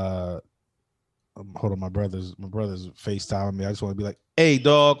hold on, my brother's FaceTiming me. I just want to be like, "Hey,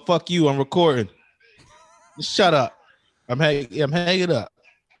 dog, fuck you. I'm recording. Shut up. I'm hanging up.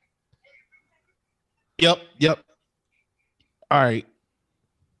 Yep. All right.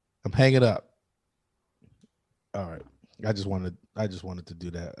 I'm hanging up. All right. I just wanted to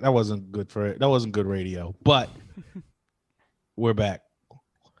do that. That wasn't good That wasn't good radio. But we're back.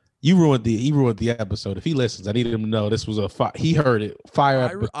 He ruined the episode. If he listens, I need him to know this was he heard it.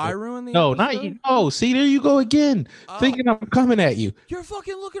 Fire. I ruined the episode. Not you. Oh, see, there you go again. Thinking I'm coming at you. You're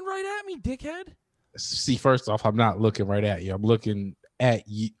fucking looking right at me, dickhead. See, first off, I'm not looking right at you. I'm looking at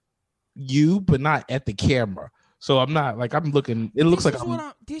you, but not at the camera. So I'm not like I'm looking. It looks like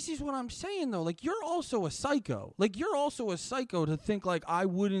this is what I'm saying though. Like you're also a psycho. Like you're also a psycho to think like I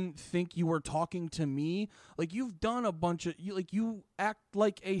wouldn't think you were talking to me. Like you've done a bunch of you act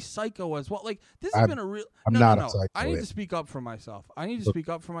like a psycho as well. Like this has been a real. I'm not a psycho. I need to speak up for myself.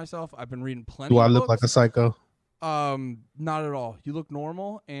 I've been reading plenty. Do I look like a psycho? Not at all. You look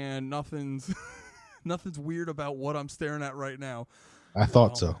normal, and nothing's weird about what I'm staring at right now. I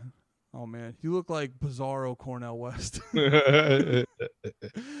thought so. Oh man, you look like Bizarro Cornel West. No,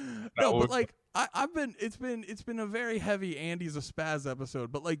 but like it's been a very heavy Andy's a spaz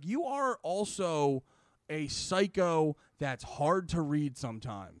episode, but like you are also a psycho that's hard to read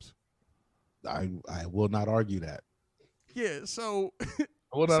sometimes. I will not argue that. Yeah, so I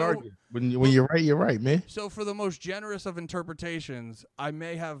will not argue. When you're right, man. So for the most generous of interpretations, I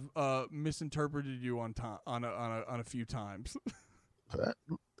may have misinterpreted you on a few times.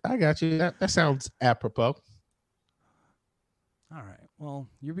 I got you. That sounds apropos. All right. Well,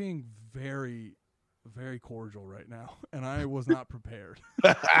 you're being very, very cordial right now, and I was not prepared.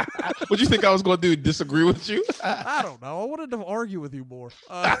 What you think I was going to do? Disagree with you? I don't know. I wanted to argue with you more.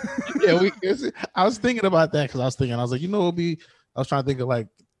 Yeah, I was thinking about that because I was like, I was trying to think of like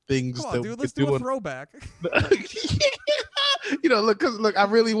things. Come on, dude. Let's do a throwback. Look, I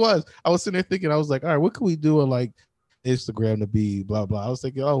really was. I was sitting there thinking. I was like, all right, what can we do on like Instagram to be blah blah. I was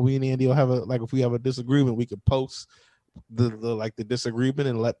thinking, we and Andy will have if we have a disagreement, we could post the disagreement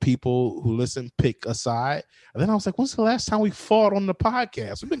and let people who listen pick a side. And then I was like, when's the last time we fought on the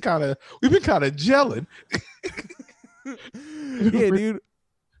podcast? We've been kind of gelling. Yeah, dude.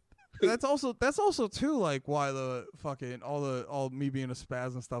 That's also too like why the fucking all me being a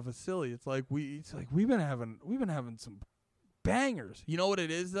spaz and stuff is silly. It's like we've been having some bangers. You know what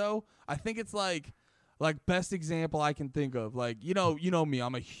it is though? I think it's like best example I can think of. Like, you know me,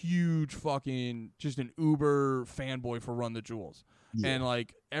 I'm a huge fucking just an uber fanboy for Run the Jewels. Yeah. And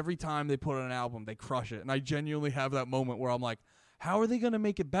like every time they put out an album, they crush it. And I genuinely have that moment where I'm like, how are they gonna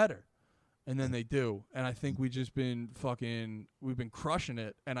make it better? And then they do. And I think we've been crushing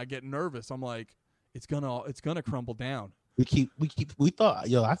it, and I get nervous. I'm like, it's gonna crumble down.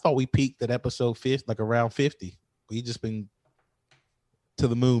 I thought we peaked at episode 50, like around 50. We just been to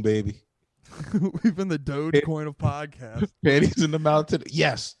the moon, baby. We've been the Dogecoin of podcasts. Panties in the mouth.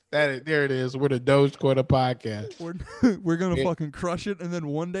 Yes, there it is. We're the Dogecoin of podcast. We're gonna fucking crush it, and then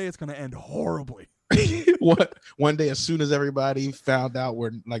one day it's gonna end horribly. One day, as soon as everybody found out,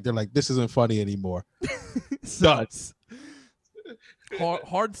 they're like, this isn't funny anymore. Nuts.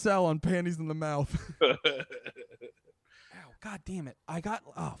 Hard sell on panties in the mouth. Ow! God damn it!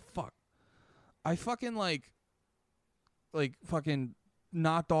 Fuck! I fucking fucking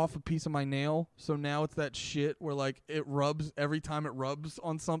knocked off a piece of my nail, so now it's that shit where like it rubs every time it rubs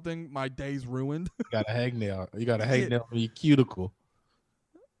on something, my day's ruined. You got a hangnail. You got a hangnail on your cuticle.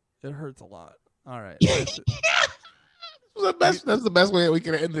 It hurts a lot. All right. That's the best way we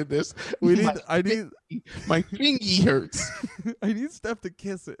could have ended this. My fingy hurts. I need Steph to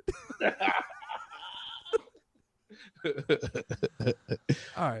kiss it.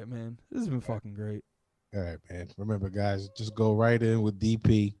 All right, man. This has been fucking great. All right, man. Remember, guys, just go right in with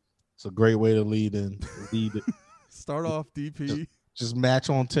DP. It's a great way to lead it. Start off DP. Just match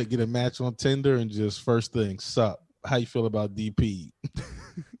on, get a match on Tinder, and just first thing, sup. How you feel about DP?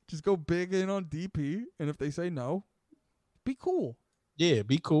 Just go big in on DP, and if they say no, be cool. Yeah,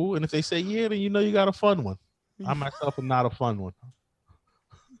 be cool. And if they say yeah, then you know you got a fun one. I myself am not a fun one.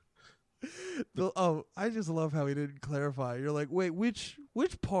 I just love how he didn't clarify. You're like, wait, which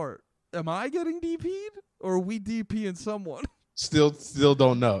part? Am I getting DP'd or are we DPing someone? Still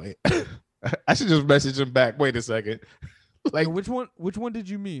don't know. I should just message him back. Wait a second. Like, which one did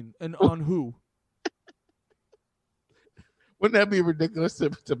you mean? And on who? Wouldn't that be ridiculous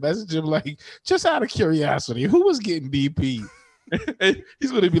to message him like, just out of curiosity, who was getting DP?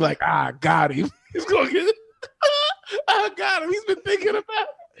 He's going to be like, got him. He's going to get I got him. He's been thinking about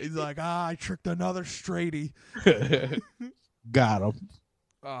it. He's like, I tricked another straighty. Got him.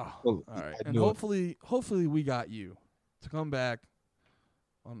 Oh, all right. And hopefully we got you to come back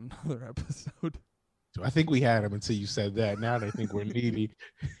on another episode. I think we had him until you said that. Now they think we're needy.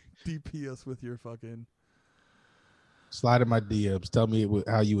 DP us with your fucking... Slide in my DMs. Tell me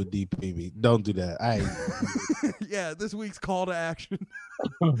how you would DP me. Don't do that. Yeah, this week's call to action.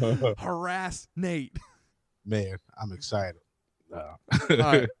 Harass Nate. Man, I'm excited. All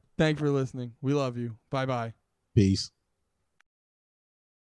right. Thanks for listening. We love you. Bye-bye. Peace.